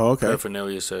 Oh, okay.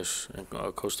 Paraphernalia sesh in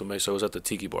Costa Mesa. It was at the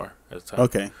Tiki Bar at the time.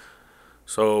 Okay.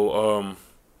 So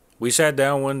we sat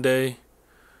down one day,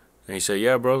 and he said,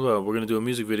 "Yeah, bro, we're gonna do a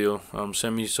music video.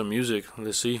 Send me some music.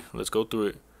 Let's see. Let's go through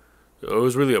it." It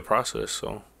was really a process.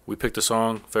 So we picked a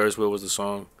song. Ferris Wheel was the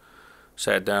song.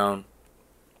 Sat down,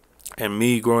 and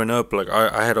me growing up, like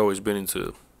I had always been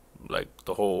into like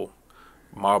the whole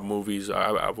mob movies.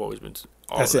 I've always been to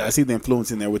all That's of it. that. I see the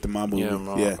influence in there with the mob movie. Yeah,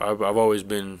 bro. Yeah. I've always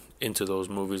been into those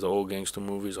movies, the old gangster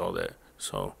movies, all that.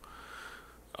 So,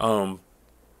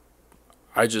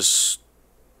 I just,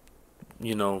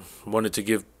 wanted to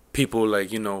give people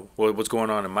like what's going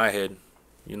on in my head.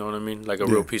 You know what I mean? Like a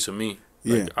Yeah. real piece of me.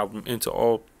 Yeah. Like, I'm into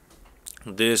all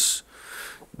this.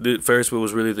 The Ferris Wheel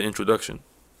was really the introduction.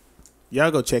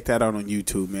 Y'all go check that out on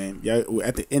YouTube, man. Y'all,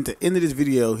 at the end of this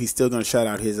video, he's still gonna shout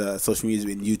out his social media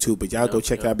in YouTube, but y'all go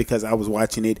check it out because I was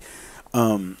watching it.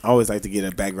 I always like to get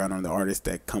a background on the artists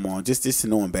that come on, just to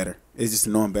know him better. It's just to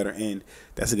know him better, and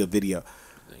that's a good video.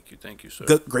 Thank you, sir.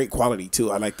 Good, great quality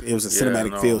too. I like it was a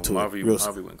cinematic feel to it.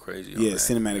 Marvy went crazy. Yeah,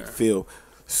 cinematic feel.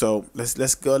 So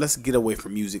let's go. Let's get away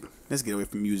from music.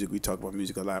 We talk about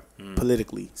music a lot.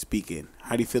 Politically speaking,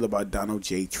 how do you feel about Donald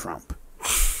J. Trump?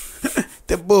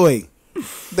 The boy.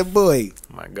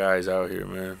 My guy's out here,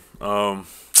 man. I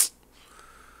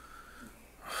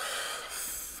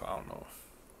don't know.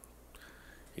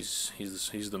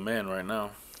 He's the man right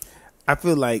now. I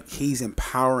feel like he's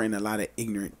empowering a lot of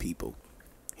ignorant people.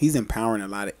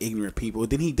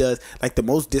 Then he does, like, the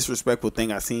most disrespectful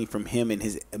thing I've seen from him and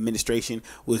his administration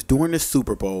was during the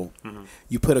Super Bowl.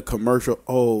 You put a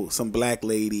commercial, some black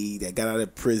lady that got out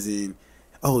of prison.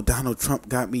 Oh, Donald Trump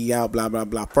got me out, blah, blah,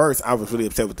 blah. First, I was really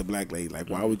upset with the black lady. Like,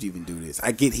 why would you even do this?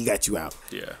 I get he got you out.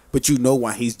 Yeah. But you know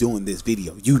why he's doing this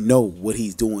video. You know what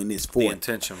he's doing this for. The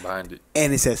intention behind it.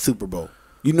 And it's at Super Bowl.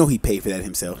 You know he paid for that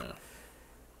himself. Yeah.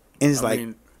 And it's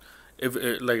if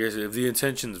the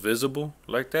intention's visible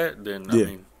like that, then I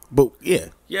mean, but yeah,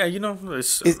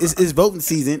 it's voting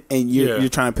season, and you're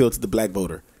trying to appeal to the black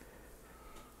voter,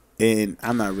 and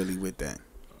I'm not really with that.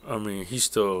 I mean,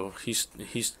 he's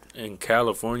in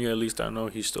California, at least I know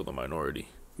he's still the minority.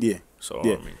 Yeah. So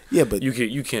yeah. I mean, yeah, but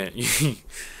you can't.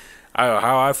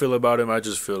 How I feel about him, I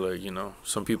just feel like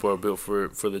some people are built for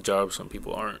the job, some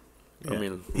people aren't. Yeah. I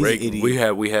mean, Reagan, we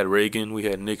had Reagan, we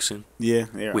had Nixon. Yeah,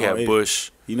 we had Bush.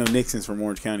 Nixon's from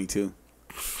Orange County too.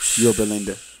 Yo,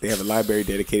 Belinda. They have a library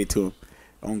dedicated to him.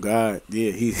 On God,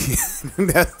 yeah,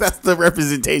 that's the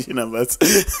representation of us.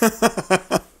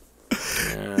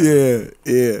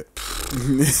 Yeah.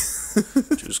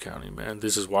 Juice County, man.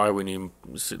 This is why we need.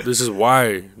 It's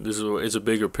a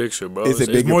bigger picture, bro.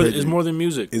 It's more than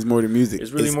music. It's more than music.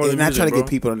 It's really more than music. And I try to bro. get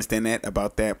people to understand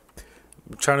about that.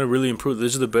 I'm trying to really improve.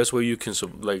 This is the best way you can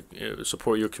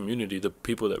support your community, the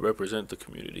people that represent the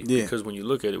community. Yeah. Because when you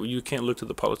look at it, you can't look to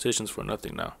the politicians for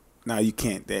nothing now. No, you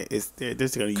can't. They're just gonna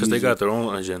use because they got their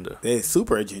own agenda. They're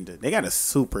super agenda. They got a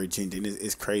super agenda, and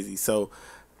it's crazy. So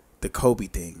the Kobe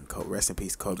thing, rest in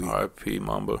peace, Kobe. R.I.P.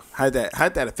 Mamba. How'd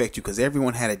that affect you? Because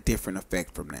everyone had a different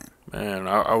effect from that. Man,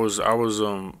 I was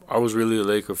really a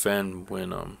Laker fan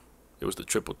when it was the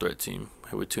triple threat team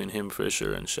between him,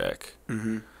 Fisher, and Shaq.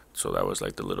 Mm-hmm. So that was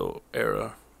like the little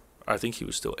era. I think he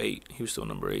was still 8. He was still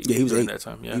number 8. Yeah, he was during 8. that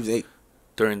time. Yeah, he was 8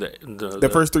 during the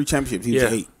first 3 championships. He was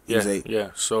 8. He was 8.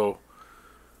 Yeah. So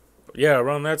yeah,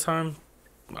 around that time,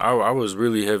 I was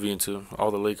really heavy into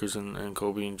all the Lakers and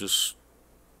Kobe, and just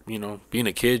being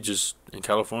a kid just in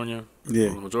California. Yeah,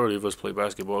 the majority of us play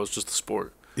basketball. It's just a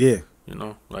sport. Yeah,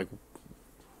 like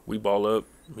we ball up.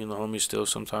 Me and the homies still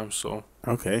sometimes. So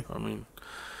okay. I mean.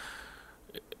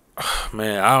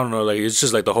 Man, I don't know. Like, it's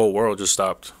just like the whole world just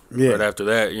stopped right after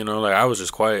that. Like I was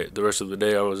just quiet the rest of the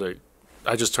day. I was like,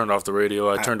 I just turned off the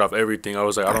radio. I turned off everything. I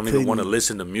was like, I don't even want to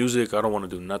listen to music. I don't want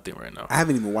to do nothing right now. I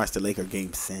haven't even watched the Laker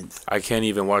game since. I can't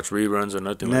even watch reruns or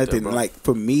nothing like that, bro. Like,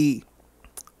 for me,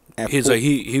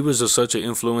 he was such an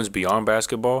influence beyond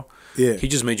basketball. Yeah, he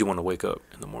just made you want to wake up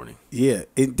in the morning. Yeah,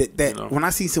 when I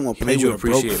see someone play with a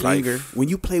broke finger, when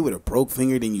you play with a broke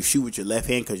finger, then you shoot with your left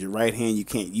hand because your right hand you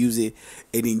can't use it,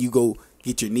 and then you go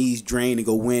get your knees drained and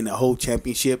go win a whole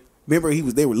championship. Remember,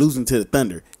 they were losing to the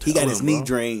Thunder. He got his knee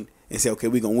drained and said, "Okay,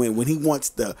 we're gonna win." When he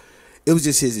wants it was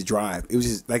just his drive. It was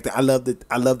just like I love the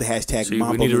hashtag. See,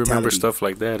 Mambo we need to mentality. remember stuff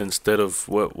like that instead of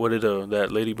what did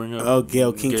that lady bring up? Oh,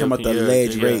 Gayle King talking about the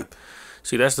alleged rape.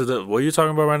 See, that's what you're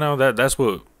talking about right now. That's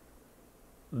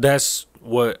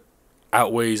what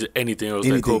outweighs anything else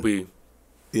that Kobe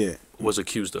was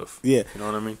accused of. Yeah. You know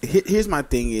what I mean? Here's my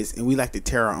thing is, and we like to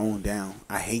tear our own down.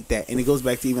 I hate that. And it goes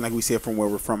back to even like we said from where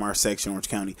we're from, our section, Orange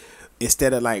County.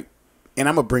 Instead of and I'm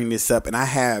going to bring this up, and I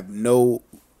have no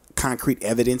concrete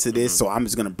evidence of this, so I'm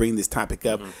just going to bring this topic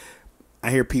up. I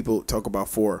hear people talk about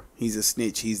 4. He's a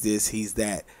snitch. He's this. He's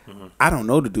that. I don't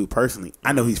know the dude personally.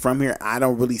 I know he's from here. I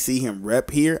don't really see him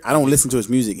rep here. I don't listen to his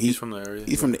music. He's from the area.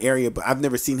 He's from the area, but I've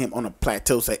never seen him on a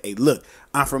plateau say, "Hey, look,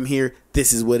 I'm from here.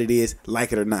 This is what it is.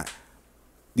 Like it or not."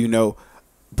 You know.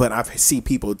 But I see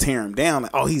people tear him down.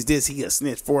 Like, oh, he's this. He a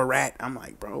snitch, 4 rat. I'm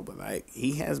like, bro, but like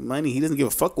he has money. He doesn't give a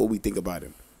fuck what we think about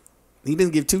him. He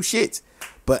doesn't give 2 shits.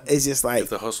 But it's just like if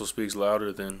the hustle speaks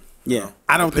louder, then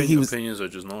I don't think he was. Opinions are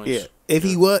just noise. Yeah, if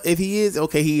he is,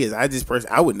 okay, he is.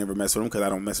 I would never mess with him because I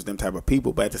don't mess with them type of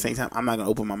people. But at the same time, I'm not gonna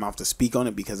open my mouth to speak on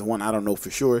it because 1, I don't know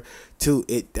for sure. 2,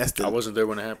 I wasn't there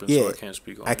when it happened, so I can't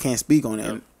speak on it. I can't speak on it. Yeah.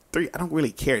 And 3, I don't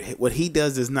really care. What he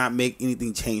does not make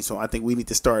anything change. So I think we need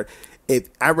to start. If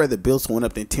I'd rather build someone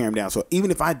up than tear him down. So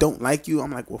even if I don't like you,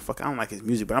 I'm like, well, fuck, I don't like his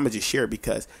music, but I'm gonna just share it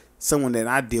because someone that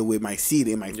I deal with might see it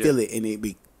and might feel it,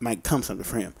 and might come something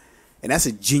for him. And that's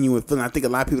a genuine feeling. I think a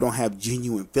lot of people don't have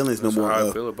genuine feelings that's no more. How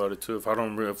I feel about it too. If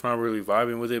I'm not really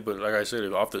vibing with it, but like I said,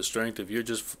 off the strength, if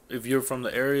you're from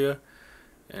the area,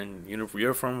 and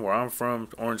you're from where I'm from,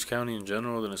 Orange County in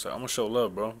general, then it's like I'm gonna show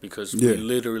love, bro, because we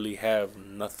literally have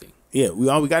nothing. Yeah,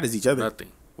 all we got is each other.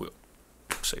 Nothing. We'll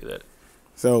say that.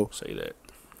 So say that.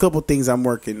 Couple things I'm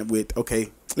working with.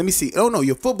 Okay, let me see. Oh no,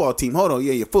 your football team. Hold on,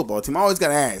 your football team. I always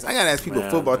gotta ask. I gotta ask people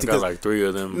football team. I got like 3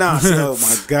 of them. Nah, oh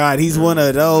my God, he's one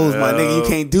of those, my nigga. You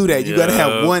can't do that. You gotta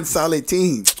have one solid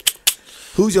team.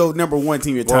 Who's your number 1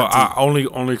 team? Your top team?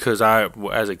 Only because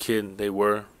as a kid, they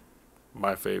were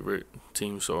my favorite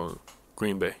team. So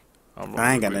Green Bay.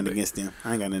 I ain't got nothing against them.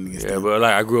 them. Yeah, but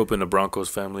like I grew up in the Broncos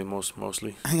family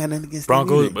mostly. I ain't got nothing against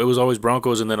Broncos. Them it was always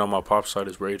Broncos, and then on my pop's side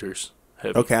is Raiders.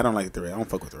 Heavy. Okay, I don't like the Raiders. I don't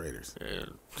fuck with the Raiders. Yeah.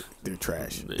 They're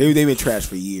trash. They've been trash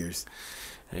for years.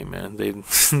 Hey man, they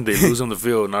lose on the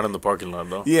field, not in the parking lot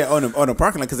though. Yeah, on the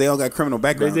parking lot because they all got criminal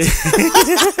backgrounds.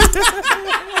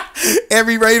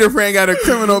 Every Raider fan got a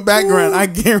criminal background. I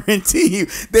guarantee you,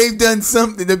 they've done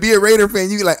something to be a Raider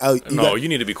fan. You be like, oh, you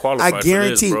need to be qualified. I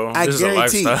guarantee, for this, bro. This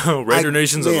guarantee. Is a lifestyle. Raider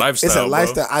Nation's a lifestyle. It's a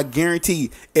lifestyle. Bro. I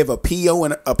guarantee, if a PO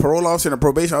and a parole officer and a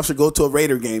probation officer go to a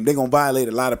Raider game, they're gonna violate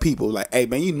a lot of people. Like, hey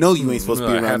man, you ain't supposed to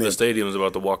be around half there. The stadium's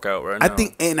about to walk out right now.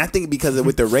 I think because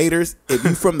with the Raiders, if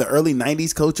you from the early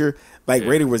 '90s culture, like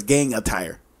Raider was gang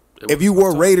attire. If you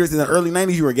wore Raiders in the early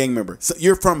 '90s, you were a gang member. So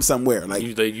you're from somewhere. Like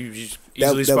you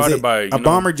easily spotted by a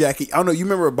bomber jacket. I don't know. You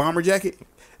remember a bomber jacket?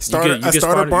 Starter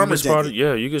bomber jacket.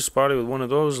 Yeah, you get spotted with one of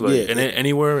those. Like and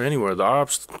anywhere. The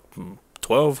ops,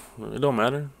 12. It don't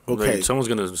matter. Okay, like, someone's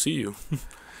gonna see you.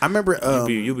 I remember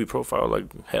you'll be profiled like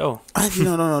hell.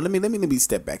 No. Let me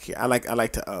step back here. I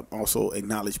like to also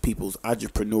acknowledge people's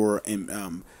entrepreneur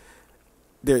and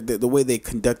the way they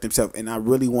conduct themselves, and I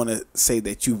really want to say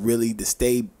that you really, the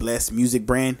Stay Blessed music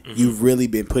brand, you've really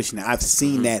been pushing it. I've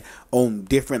seen that on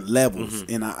different levels,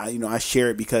 and I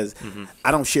share it because I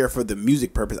don't share for the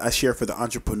music purpose. I share for the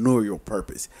entrepreneurial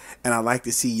purpose, and I like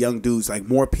to see young dudes, like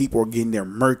more people are getting their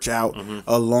merch out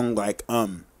along like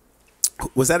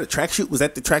Was that a tracksuit? Was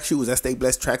that the tracksuit? Was that Stay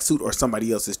Blessed tracksuit or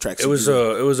somebody else's tracksuit?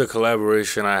 It was a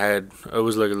collaboration I had. It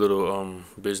was like a little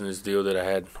business deal that I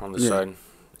had on the side.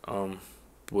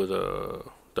 With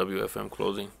WFM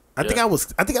clothing. I think I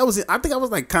was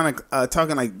like kind of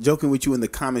talking like joking with you in the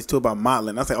comments too about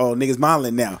modeling. I was like, oh, niggas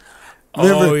modeling now.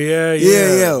 Remember? Oh yeah.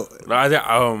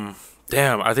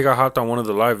 Damn, I think I hopped on one of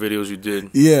the live videos you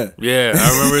did. Yeah.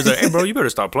 I remember it's like, hey bro, you better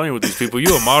stop playing with these people.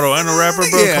 You a model and a rapper,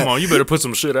 bro. Come on, you better put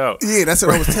some shit out. Yeah, that's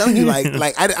what I was telling you.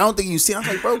 Like I don't think you see. I was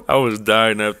like, bro. I was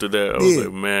dying after that. I was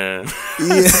like, man.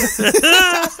 Yeah.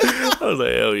 I was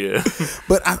like, hell yeah.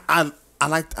 But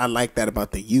I like that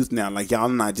about the youth now. Like y'all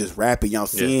not just rapping, y'all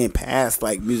seeing past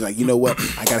like music. Like, you know what?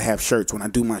 I gotta have shirts when I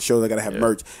do my shows. I gotta have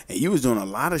merch. And you was doing a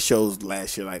lot of shows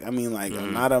last year. Like a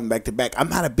lot of them back to back. I'm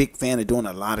not a big fan of doing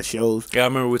a lot of shows. Yeah, I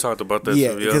remember we talked about that.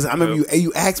 Yeah, because I remember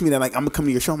you asked me that. Like, I'm gonna come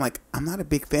to your show. I'm like, I'm not a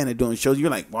big fan of doing shows. You're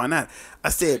like, why not? I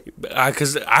said,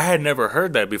 because I had never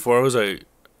heard that before. I was like,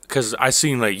 because I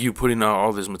seen like you putting out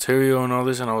all this material and all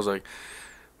this, and I was like,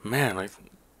 man, like.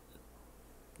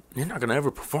 You're not gonna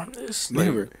ever perform this?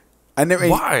 Never. I never.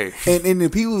 Why? And the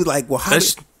people was like, well, how?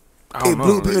 It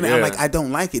blew people. I'm like, I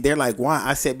don't like it. They're like, why?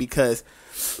 I said because,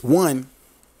 one,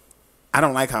 I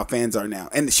don't like how fans are now.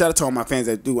 And shout out to all my fans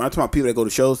that do. When I talk about people that go to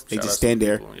shows, they just stand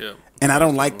there. Yeah. And I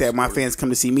don't like that my fans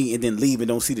come to see me and then leave and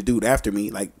don't see the dude after me.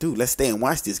 Like, dude, let's stay and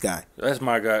watch this guy. That's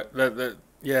my guy.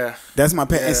 Yeah. That's my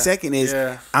and second is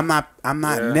I'm not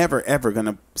never ever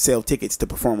gonna sell tickets to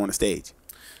perform on a stage.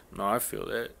 No, I feel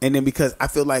that. And then because I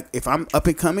feel like if I'm up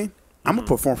and coming, I'm gonna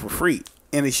perform for free,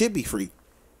 and it should be free.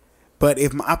 But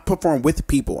if I perform with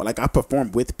people, like I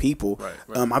perform with people,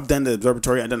 Right. I've done the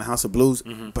Observatory, I've done the House of Blues,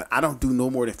 but I don't do no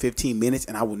more than 15 minutes,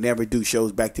 and I will never do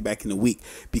shows back to back in a week.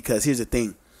 Because here's the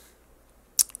thing: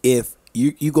 if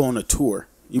you go on a tour,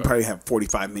 you probably have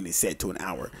 45 minutes set to an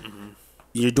hour.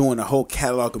 You're doing a whole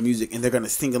catalog of music, and they're gonna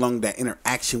sing along that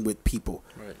interaction with people.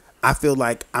 Right. I feel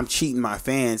like I'm cheating my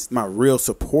fans, my real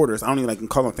supporters. I don't even like to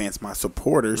call them fans, my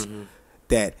supporters.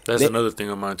 That's another thing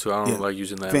of mine too. I don't like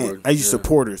using that word. I use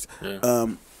supporters. Yeah.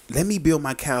 Let me build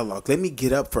my catalog. Let me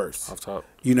get up first. Off top.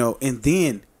 And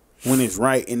then when it's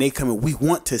right and they come in, we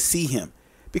want to see him.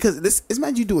 Because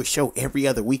imagine you do a show every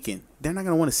other weekend. They're not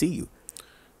going to want to see you.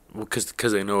 Well,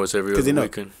 because they know it's every other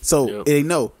weekend. So they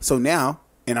know. So now,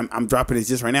 and I'm dropping this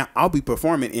just right now, I'll be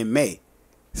performing in May.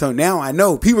 So now I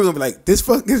know people are going to be like, this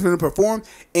fuck is going to perform.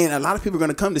 And a lot of people are going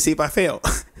to come to see if I fail.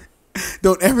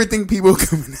 Don't ever think people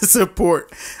come to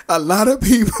support. A lot of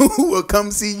people who will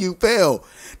come see you fail.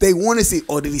 They want to see,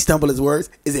 did he stumble his words?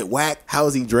 Is it whack? How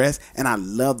is he dressed? And I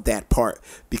love that part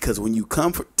because when you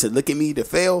come to look at me to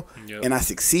fail and I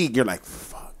succeed, you're like,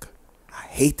 fuck, I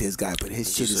hate this guy, but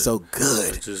his shit is so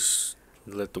good. Just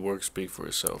let the work speak for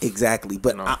itself. Exactly.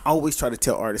 But I always try to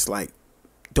tell artists, like,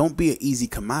 don't be an easy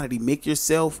commodity. Make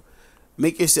yourself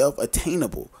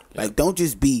attainable. Like, don't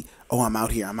just be, I'm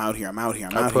out here.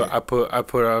 I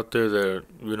put out there that,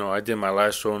 I did my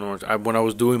last show in Orange. When I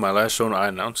was doing my last show, I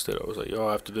announced it. I was like,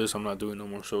 after this, I'm not doing no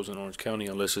more shows in Orange County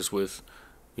unless it's with,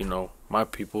 my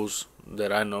peoples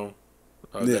that I know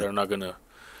that are not going to,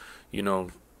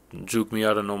 juke me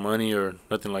out of no money or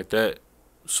nothing like that.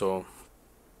 So,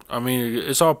 I mean,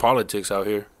 it's all politics out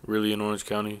here, really, in Orange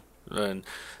County. And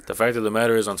the fact of the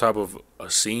matter is, on top of a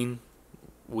scene,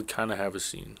 we kind of have a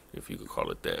scene, if you could call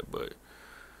it that, but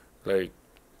like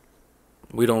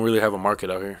we don't really have a market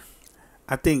out here.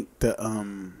 I think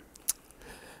I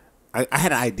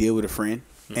had an idea with a friend,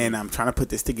 and I'm trying to put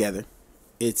this together.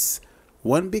 It's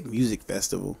one big music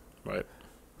festival, right?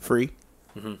 Free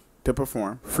to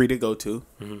perform, free to go to,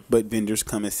 but vendors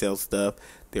come and sell stuff.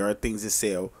 There are things to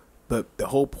sell, but the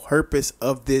whole purpose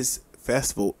of this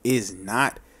festival is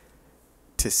not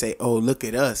to say, look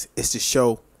at us. It's to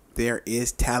show there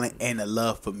is talent and a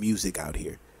love for music out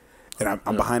here. And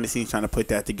I'm behind the scenes trying to put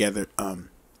that together.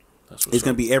 It's going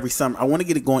to be every summer. I want to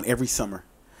get it going every summer.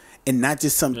 And not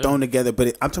just something thrown together,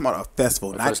 but I'm talking about a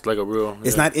festival. It's like a real...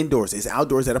 It's not indoors. It's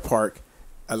outdoors at a park.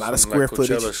 A lot of square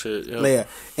footage. Shit, And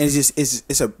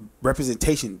it's a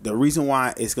representation. The reason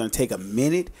why it's going to take a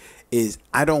minute is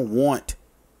I don't want...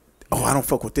 I don't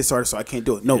fuck with this artist, so I can't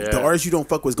do it. No, the artist you don't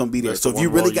fuck with is gonna be there. So if you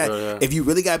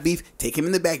really got beef, take him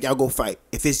in the back. Y'all go fight.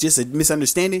 If it's just a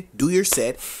misunderstanding, do your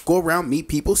set, go around, meet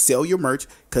people, sell your merch,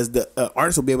 because the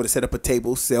artist will be able to set up a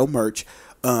table, sell merch,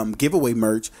 give away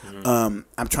merch. I'm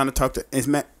trying to talk to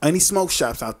any smoke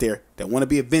shops out there that want to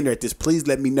be a vendor at this. Please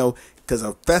let me know, because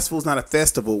a festival's not a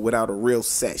festival without a real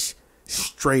sesh.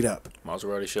 Straight up.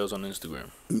 Maserati Shells on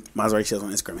Instagram.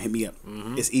 Hit me up.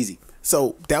 It's easy.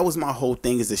 So that was my whole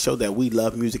thing, is to show that we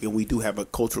love music and we do have a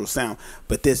cultural sound.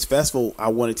 But this festival, I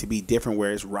want it to be different,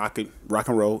 where it's rock and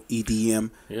roll,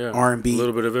 EDM, R&B, a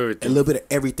little bit of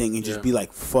everything, and just be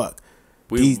like, fuck.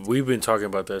 We've been talking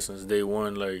about that since day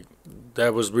one. Like,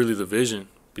 that was really the vision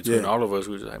between all of us.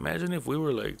 We was like, imagine if we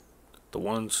were like the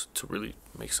ones to really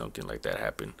make something like that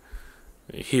happen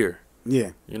here.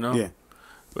 Yeah. Yeah.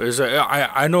 But it's like,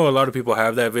 I know a lot of people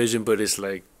have that vision, but it's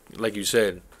like you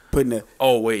said,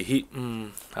 exactly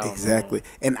know.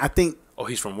 And I think,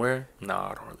 he's from where?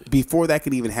 Nah, I don't really. Before that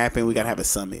could even happen, we gotta have a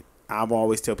summit. I've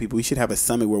always tell people we should have a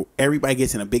summit where everybody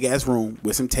gets in a big ass room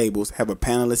with some tables, have a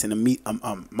panelist and a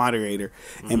moderator,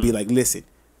 and be like, listen,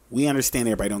 we understand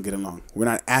everybody don't get along. We're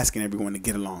not asking everyone to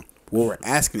get along. What we're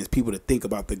asking is people to think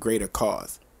about the greater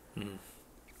cause.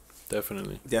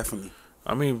 Definitely.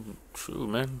 I mean, shoot,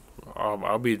 man,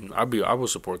 I will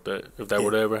support that if that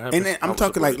would ever happen. And then I'm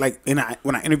talking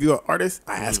when I interview an artist,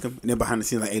 I ask them, and then behind the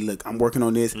scenes, like, hey, look, I'm working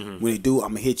on this. When they do, I'm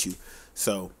gonna hit you.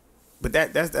 So, but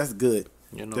that's good.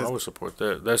 I would support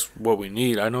that. That's what we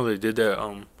need. I know they did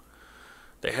that.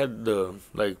 They had the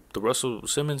Russell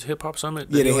Simmons Hip Hop Summit.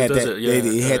 Yeah, they had that.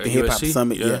 They had the Hip Hop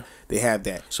Summit. Yeah, they have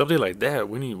that. Something like that.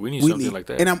 We need something like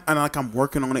that. And I'm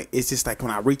working on it. It's just like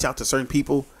when I reach out to certain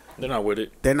people, they're not with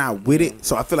it.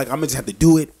 So I feel like I'm gonna just have to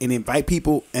do it and invite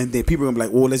people, and then people are gonna be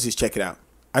like, well, let's just check it out.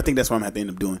 I think that's what I'm gonna have to end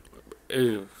up doing.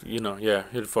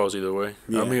 It falls either way.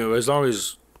 Yeah. I mean, as long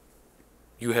as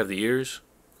you have the ears,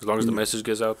 as long as the message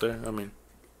gets out there, I mean,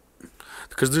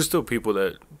 because there's still people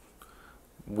that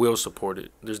will support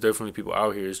it. There's definitely people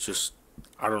out here. It's just,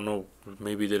 I don't know,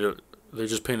 maybe they're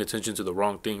just paying attention to the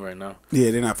wrong thing right now. Yeah,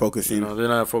 they're not focused in. They're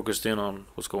not focused in on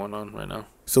what's going on right now.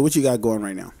 So what you got going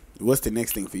right now? What's the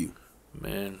next thing for you?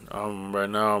 Man, right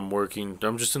now I'm working.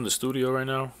 I'm just in the studio right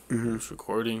now. Just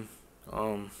recording.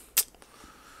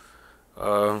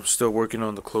 Still working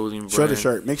on the clothing brand. Show the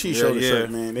shirt. Make sure you show the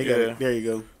shirt, man. They got it. There you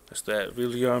go. That's that.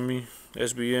 Really on me.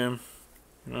 SBM.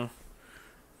 You know.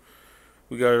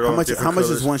 We got it all. How much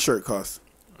does one shirt cost?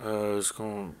 It's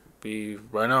gonna be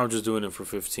right now. I'm just doing it for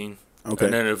 $15. Okay.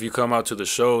 And then if you come out to the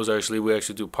shows, we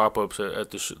actually do pop-ups at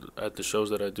the shows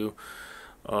that I do.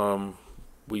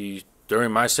 We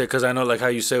during my set, because I know like how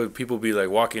you said people be like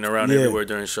walking around everywhere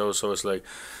during shows. So it's like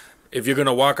if you're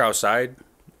gonna walk outside,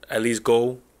 at least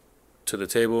go to the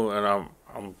table and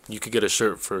you could get a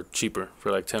shirt for cheaper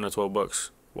for like $10 or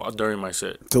 $12 during my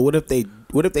set. So what if they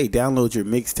download your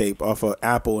mixtape off of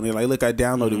Apple and they're like, look, I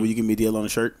downloaded. Will you give me a deal on a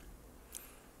shirt?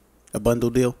 A bundle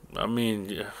deal? I mean,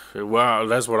 yeah, wow,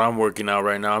 that's what I'm working out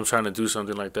right now. I'm trying to do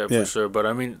something like that for sure. But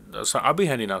I mean, I'll be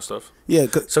handing out stuff. Yeah.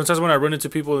 Sometimes when I run into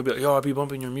people, they'll be like, "Yo, I'll be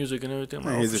bumping your music and everything." I'm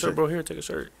like, "Oh, for sure, bro. Here, take a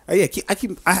shirt." Yeah,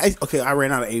 I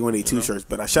ran out of 8182 shirts,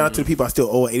 but I shout out to the people I still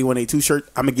owe an 8182 shirt.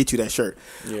 I'm gonna get you that shirt.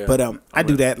 Yeah. But I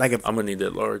do that like if I'm gonna need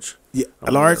that large. Yeah,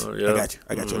 a large. I got you.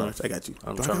 I got you. Large. I got you.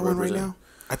 Do I got one right now?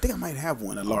 I think I might have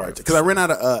one, a large, because I ran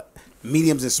out of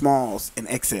mediums and smalls and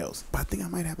XLs, but I think I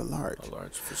might have a large. A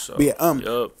large for sure.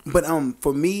 But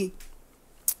for me,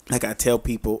 like I tell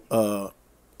people,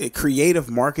 creative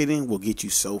marketing will get you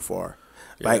so far.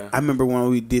 Yeah. Like I remember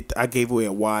when I gave away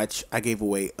a watch. I gave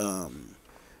away I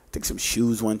think some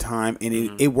shoes one time, and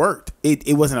it worked.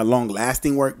 It wasn't a long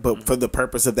lasting work, but for the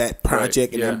purpose of that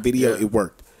project and that video, it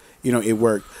worked. You know, it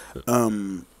worked.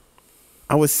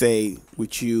 I would say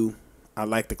with you, I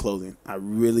like the clothing. I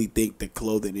really think the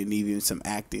clothing and even some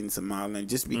acting, some modeling,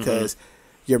 just because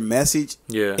your message,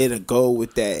 it'll go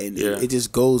with that, and it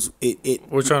just goes.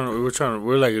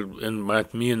 We're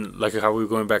like me and like how we were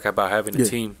going back about having a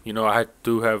team. You know, I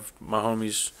do have my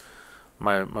homies,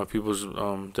 my people's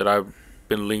that I've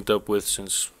been linked up with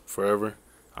since forever.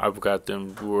 I've got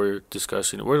them. We're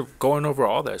discussing it. We're going over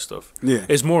all that stuff. Yeah,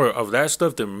 it's more of that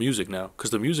stuff than music now, because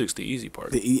the music's the easy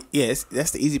part. Yes,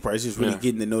 that's the easy part. It's just really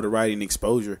getting the notoriety and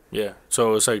exposure. Yeah,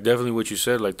 so it's like definitely what you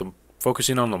said, like the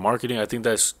focusing on the marketing. I think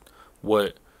that's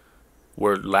what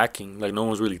we're lacking. Like no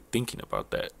one's really thinking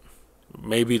about that.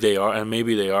 Maybe they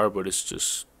are, but it's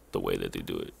just the way that they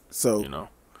do it. So now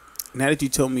that you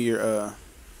told me your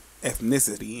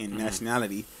ethnicity and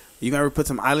nationality, you gonna ever put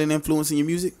some island influence in your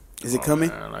music? Is it coming?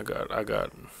 Man, I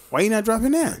got. Why you not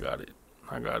dropping that?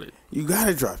 I got it. You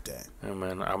gotta drop that. Yeah,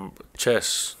 man. I'm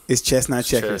chess. It's chess, not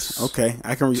checkers. Chess. Okay,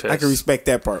 I can respect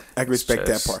that part.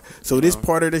 That part. So this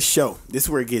part of the show, this is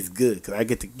where it gets good, because I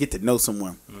get to know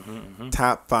someone.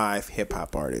 Top 5 hip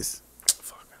hop artists.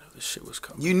 Fuck, I knew this shit was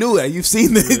coming. You knew that. You've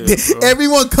seen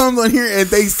everyone comes on here and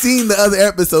they've seen the other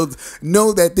episodes.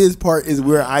 Know that this part is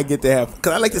where I get to have,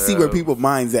 because I like to see where people's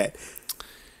minds at.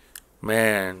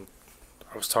 Man.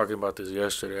 I was talking about this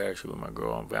yesterday, actually, with my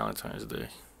girl on Valentine's Day.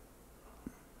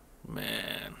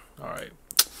 Man. All right.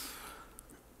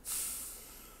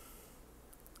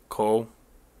 Cole.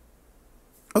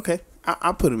 Okay.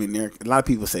 I'll put him in there. A lot of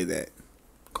people say that.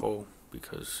 Cole,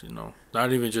 because,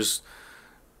 not even just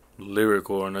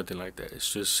lyrical or nothing like that.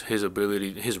 It's just his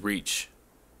ability, his reach.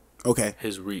 Okay.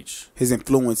 His reach. His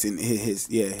influence and his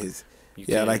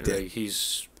I like that. Like,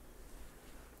 he's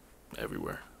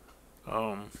everywhere.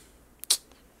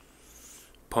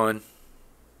 Pun.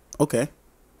 Okay.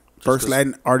 First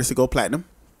Latin artist to go platinum.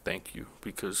 Thank you,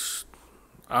 because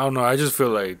I don't know. I just feel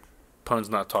like Pun's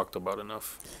not talked about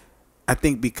enough. I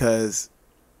think because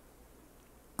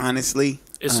honestly,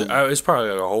 it's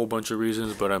probably like a whole bunch of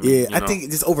reasons, but I mean, I think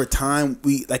just over time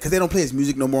because they don't play his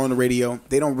music no more on the radio.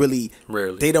 They don't really.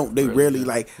 Rarely. They rarely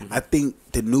like. I think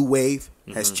the new wave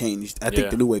has changed. I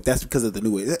think the new wave. That's because of the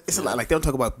new wave. It's a lot. Like they don't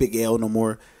talk about Big L no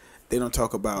more. They don't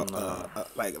talk about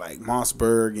like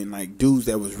Mossberg and like dudes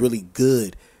that was really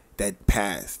good that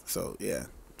passed. So yeah.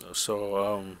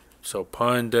 So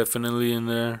Pun definitely in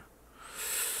there.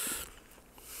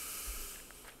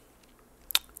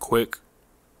 Quick,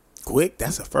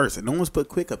 that's a first. And no one's put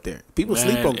Quick up there. People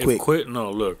sleep on Quick.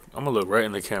 No, look, I'm gonna look right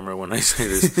in the camera when I say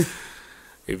this.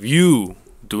 If you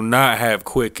do not have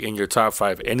Quick in your top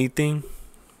 5 anything,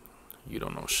 you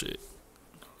don't know shit.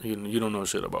 You don't know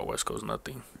shit about West Coast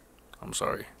nothing. I'm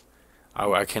sorry.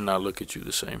 I cannot look at you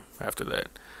the same after that.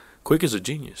 Quick is a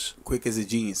genius. He bought a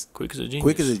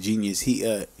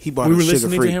sugar-free. We were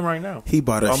listening to him right now. He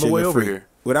bought a on the way over sugar-free. here.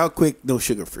 Without Quick, no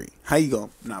sugar-free. How you gonna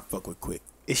not fuck with Quick?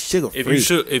 It's sugar-free. If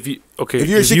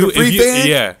you're a sugar-free fan,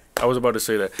 yeah, I was about to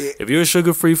say that. If you're a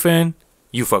sugar-free fan,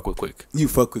 you fuck with Quick. You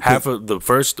fuck with Half of the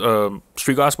first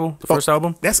Street Gospel, the first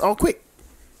album. That's all Quick.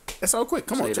 That's all Quick.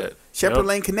 Come Say on, that. Shepherd Yep.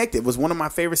 Lane Connected was one of my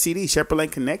favorite CDs. Shepherd Lane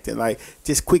Connected, like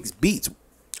just Quick's beats.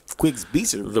 Quick's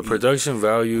beats are The production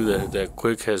value that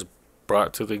Quick has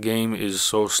brought to the game is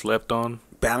so slept on.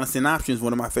 Balancing Options,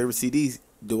 one of my favorite CDs.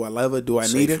 Do I love her? Do I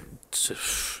need her?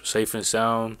 Safe and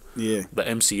Sound. Yeah, The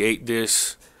MC8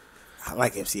 disc. I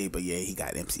like MCA, but yeah, he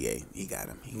got MCA. He got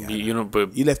him. He got him. You know,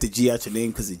 but You left the G out your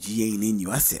name because the G ain't in you.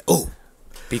 I said, oh,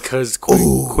 because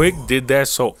Quick did that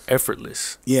so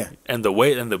effortless. yeah. And the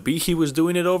way and the beat he was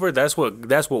doing it over, that's what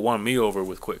won me over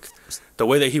with Quick. The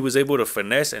way that he was able to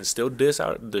finesse and still diss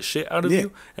out the shit out of Yeah.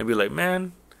 you and be like,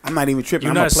 man, I'm not even tripping.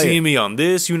 you're I'm not a player. seeing me on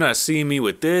this, you're not seeing me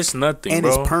with this, nothing, And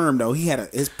bro. his perm though, he had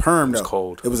his perm was though.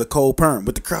 cold. It was a cold perm.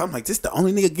 But the crowd, I'm like, this the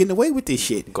only nigga getting away with this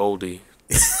shit. Goldie,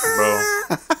 bro.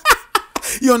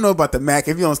 You don't know about the Mac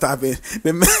if you don't stop it.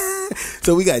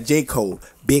 So we got J. Cole,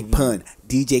 Big Pun,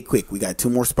 DJ Quick. We got 2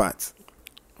 more spots.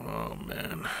 Oh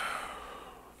man.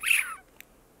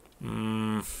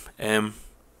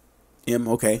 M.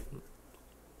 Okay.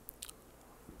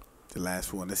 The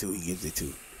last one. Let's see who he gives it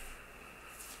to.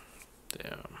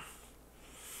 Damn.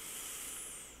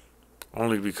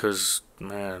 Only because,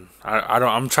 man, I don't.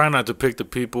 I'm trying not to pick the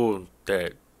people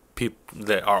that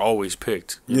are always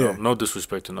picked. You Yeah. know? No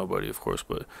disrespect to nobody, of course,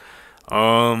 but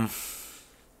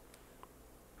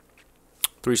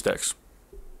 3 Stacks.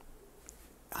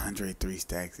 Andre 3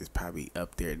 Stacks is probably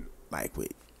up there, like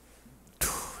with.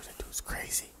 That dude's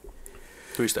crazy.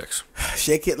 3 Stacks.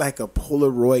 Shake it like a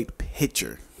Polaroid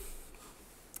picture.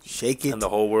 Shake it. And the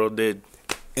whole world did.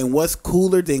 And what's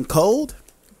cooler than cold?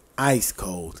 Ice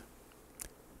cold.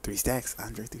 3 Stacks,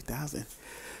 Andre 3000.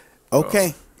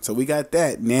 Okay, so we got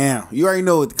that. Now, you already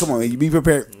know. Come on, man, you be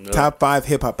prepared. No. Top 5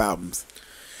 hip hop albums.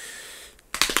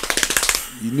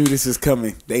 You knew this was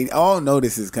coming. They all know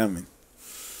this is coming.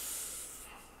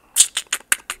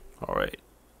 All right.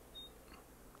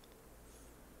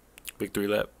 Big 3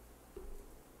 Lap.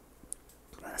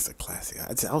 That's a classic.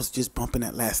 I was just bumping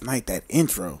that last night. That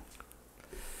intro.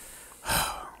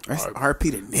 That's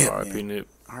RP to Nip. RP man. Nip.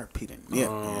 RP to Nip.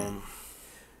 Man.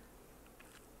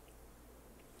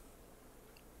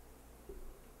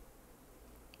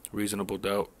 Reasonable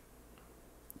Doubt.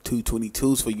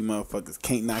 222s for you motherfuckers.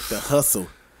 Can't knock the hustle.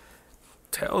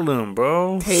 Tell them,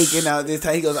 bro. Taking out this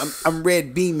time. He goes, I'm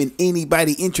red beaming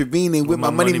anybody intervening with my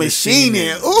money machine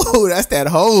in. Ooh, that's that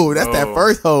hoe. That's that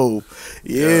first hoe.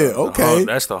 Yeah, okay.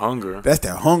 That's the hunger. That's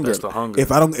that hunger. That's the hunger.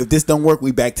 If this don't work,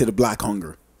 we back to the block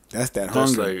hunger. That's that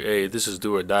That's hunger. like, hey, this is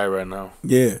do or die right now.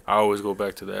 Yeah. I always go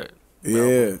back to that.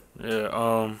 Yeah.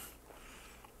 Yeah.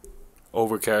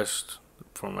 Overcast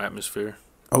from Atmosphere.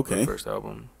 Okay. The first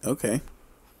album. Okay.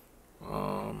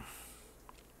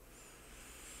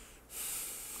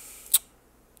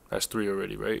 That's 3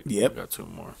 already, right? Yep. I got 2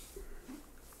 more.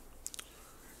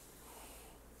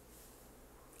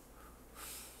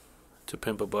 To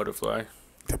Pimp a Butterfly.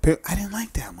 I didn't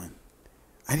like that one.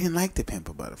 I didn't like the Pimp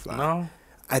a Butterfly. No?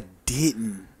 I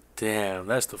didn't. Damn,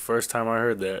 that's the first time I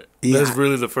heard that. Yeah, That's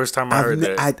really the first time I heard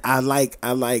that. I like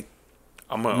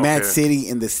I'm Mad City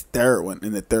in the third one.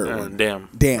 Damn.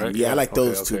 Damn. Right? Yeah, I like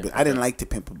those okay, two, but I didn't like the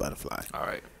Pimp a Butterfly. All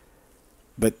right.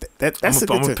 But that's I'm a good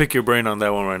gonna choice. pick your brain on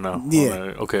that one right now. Yeah. All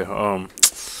right, okay.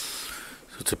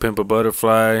 So To Pimp a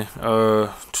Butterfly.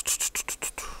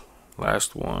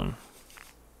 Last one.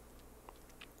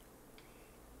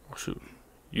 Oh shoot.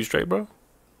 You straight, bro?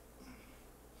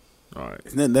 All right.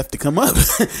 There's nothing left to come up.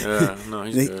 Yeah. No,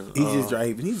 he's good. He's just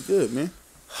driving. He's good, man.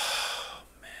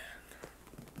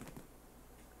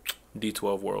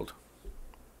 D12 World.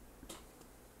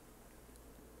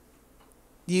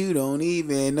 You don't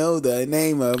even know the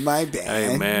name of my band.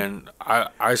 Hey man,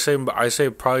 I say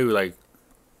probably like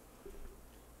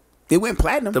They went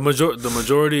platinum. the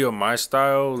majority of my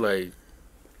style, like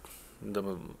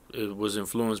it was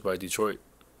influenced by Detroit.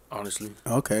 Honestly,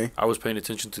 Okay. I was paying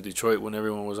attention to Detroit when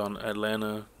everyone was on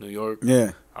Atlanta, New York.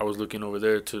 Yeah. I was looking over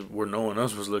there to where no one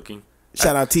else was looking.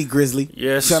 Shout out T Grizzly.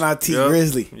 Yes. Shout out T Yep.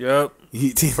 Grizzly. Yep.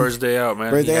 First day out,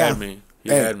 man. First He day had out. me. He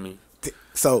Hey. had me.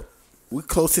 So we're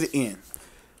close to the end.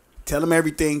 Tell them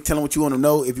everything. Tell them what you want to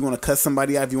know. If you want to cut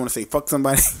somebody out, if you want to say fuck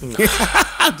somebody.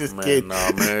 I'm just Man, kidding.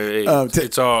 nah, man. Hey,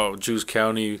 it's all Juice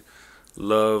County,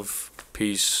 love,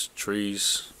 peace,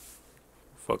 trees,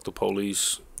 fuck the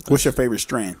police. What's your favorite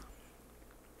strand?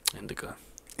 Indica.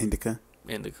 Indica.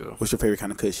 What's your favorite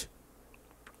kind of kush?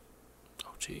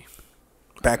 Oh, gee.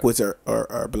 Backwoods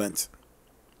or blunts?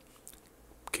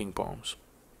 King Palms.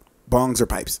 Bongs or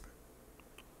pipes?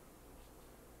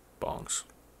 Bongs.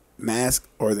 Mask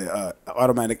or the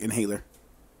automatic inhaler?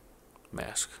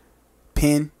 Mask.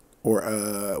 Pen or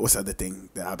what's the other thing?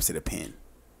 The opposite of pen.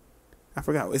 I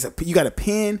forgot. You got a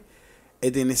pen,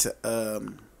 and then it's a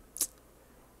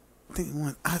I think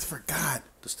one. I forgot.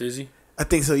 The Stizzy? I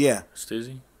think so. Yeah.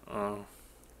 Stizzy?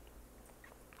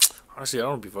 Honestly, I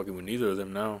don't be fucking with neither of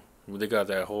them now. They got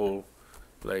that whole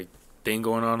like thing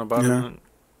going on about it,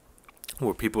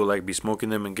 where people like be smoking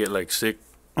them and get like sick.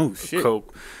 Oh shit.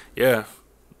 Coke. Yeah.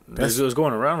 That's what's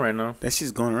going around right now. That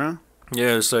shit's going around.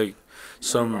 Yeah, it's like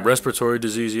some respiratory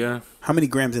disease. Yeah. How many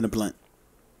grams in a blunt?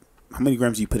 How many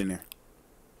grams do you put in there?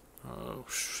 Oh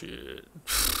shit.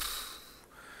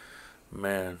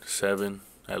 Man, 7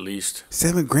 at least.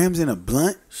 7 grams in a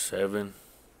blunt? 7.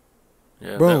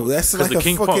 Yeah, bro, that's like the a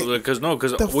King fucking... Palm,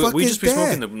 because we just be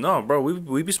smoking the... No, bro,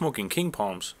 we be smoking King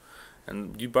Palms.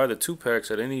 And you buy the 2-packs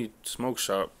at any smoke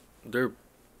shop, they're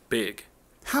big.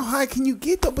 How high can you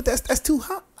get, though? But that's too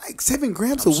high. Like 7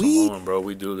 grams of weed? Samoan, bro,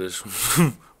 we do this.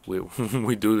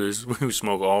 we do this. We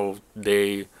smoke all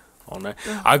day, all night.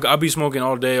 I be smoking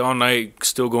all day, all night,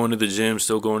 still going to the gym,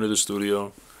 still going to the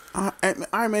studio. All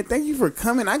right, man. Thank you for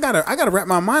coming. I gotta wrap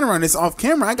my mind around this off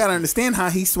camera. I gotta understand how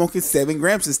he's smoking 7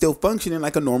 grams and still functioning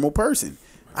like a normal person.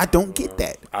 I don't get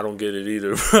that. I don't get it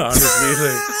either. Honestly,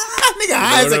 nigga,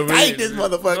 high as a kite, this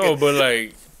motherfucker. No, but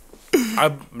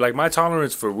like my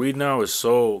tolerance for weed now is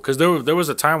so, because there was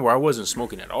a time where I wasn't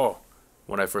smoking at all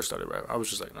when I first started rapping. I was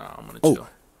just like, nah, I'm gonna chill.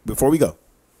 Before we go,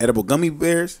 edible gummy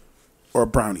bears or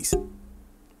brownies?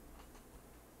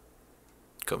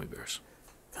 Gummy bears.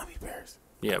 Gummy bears.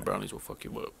 Yeah, brownies will fuck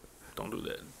you up. Don't do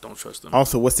that. Don't trust them.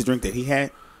 Also, what's the drink that he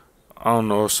had? I don't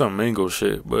know, some mango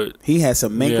shit, but he had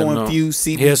some mango infused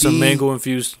CBD. He had some mango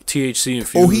infused, THC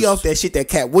infused. Oh, he off that shit that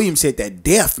Cat Williams said, that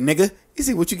death, nigga. He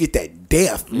said, what you get that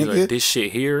death, nigga? Like, this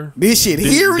shit here. This shit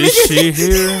here, this nigga. Shit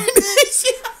here.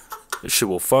 This shit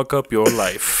will fuck up your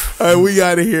life. All right, we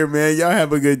out of here, man. Y'all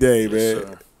have a good day, Yes, man.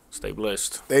 sir. Stay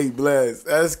blessed. Stay blessed.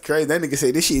 That's crazy. That nigga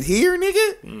say, this shit here,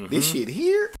 nigga? This shit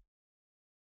here?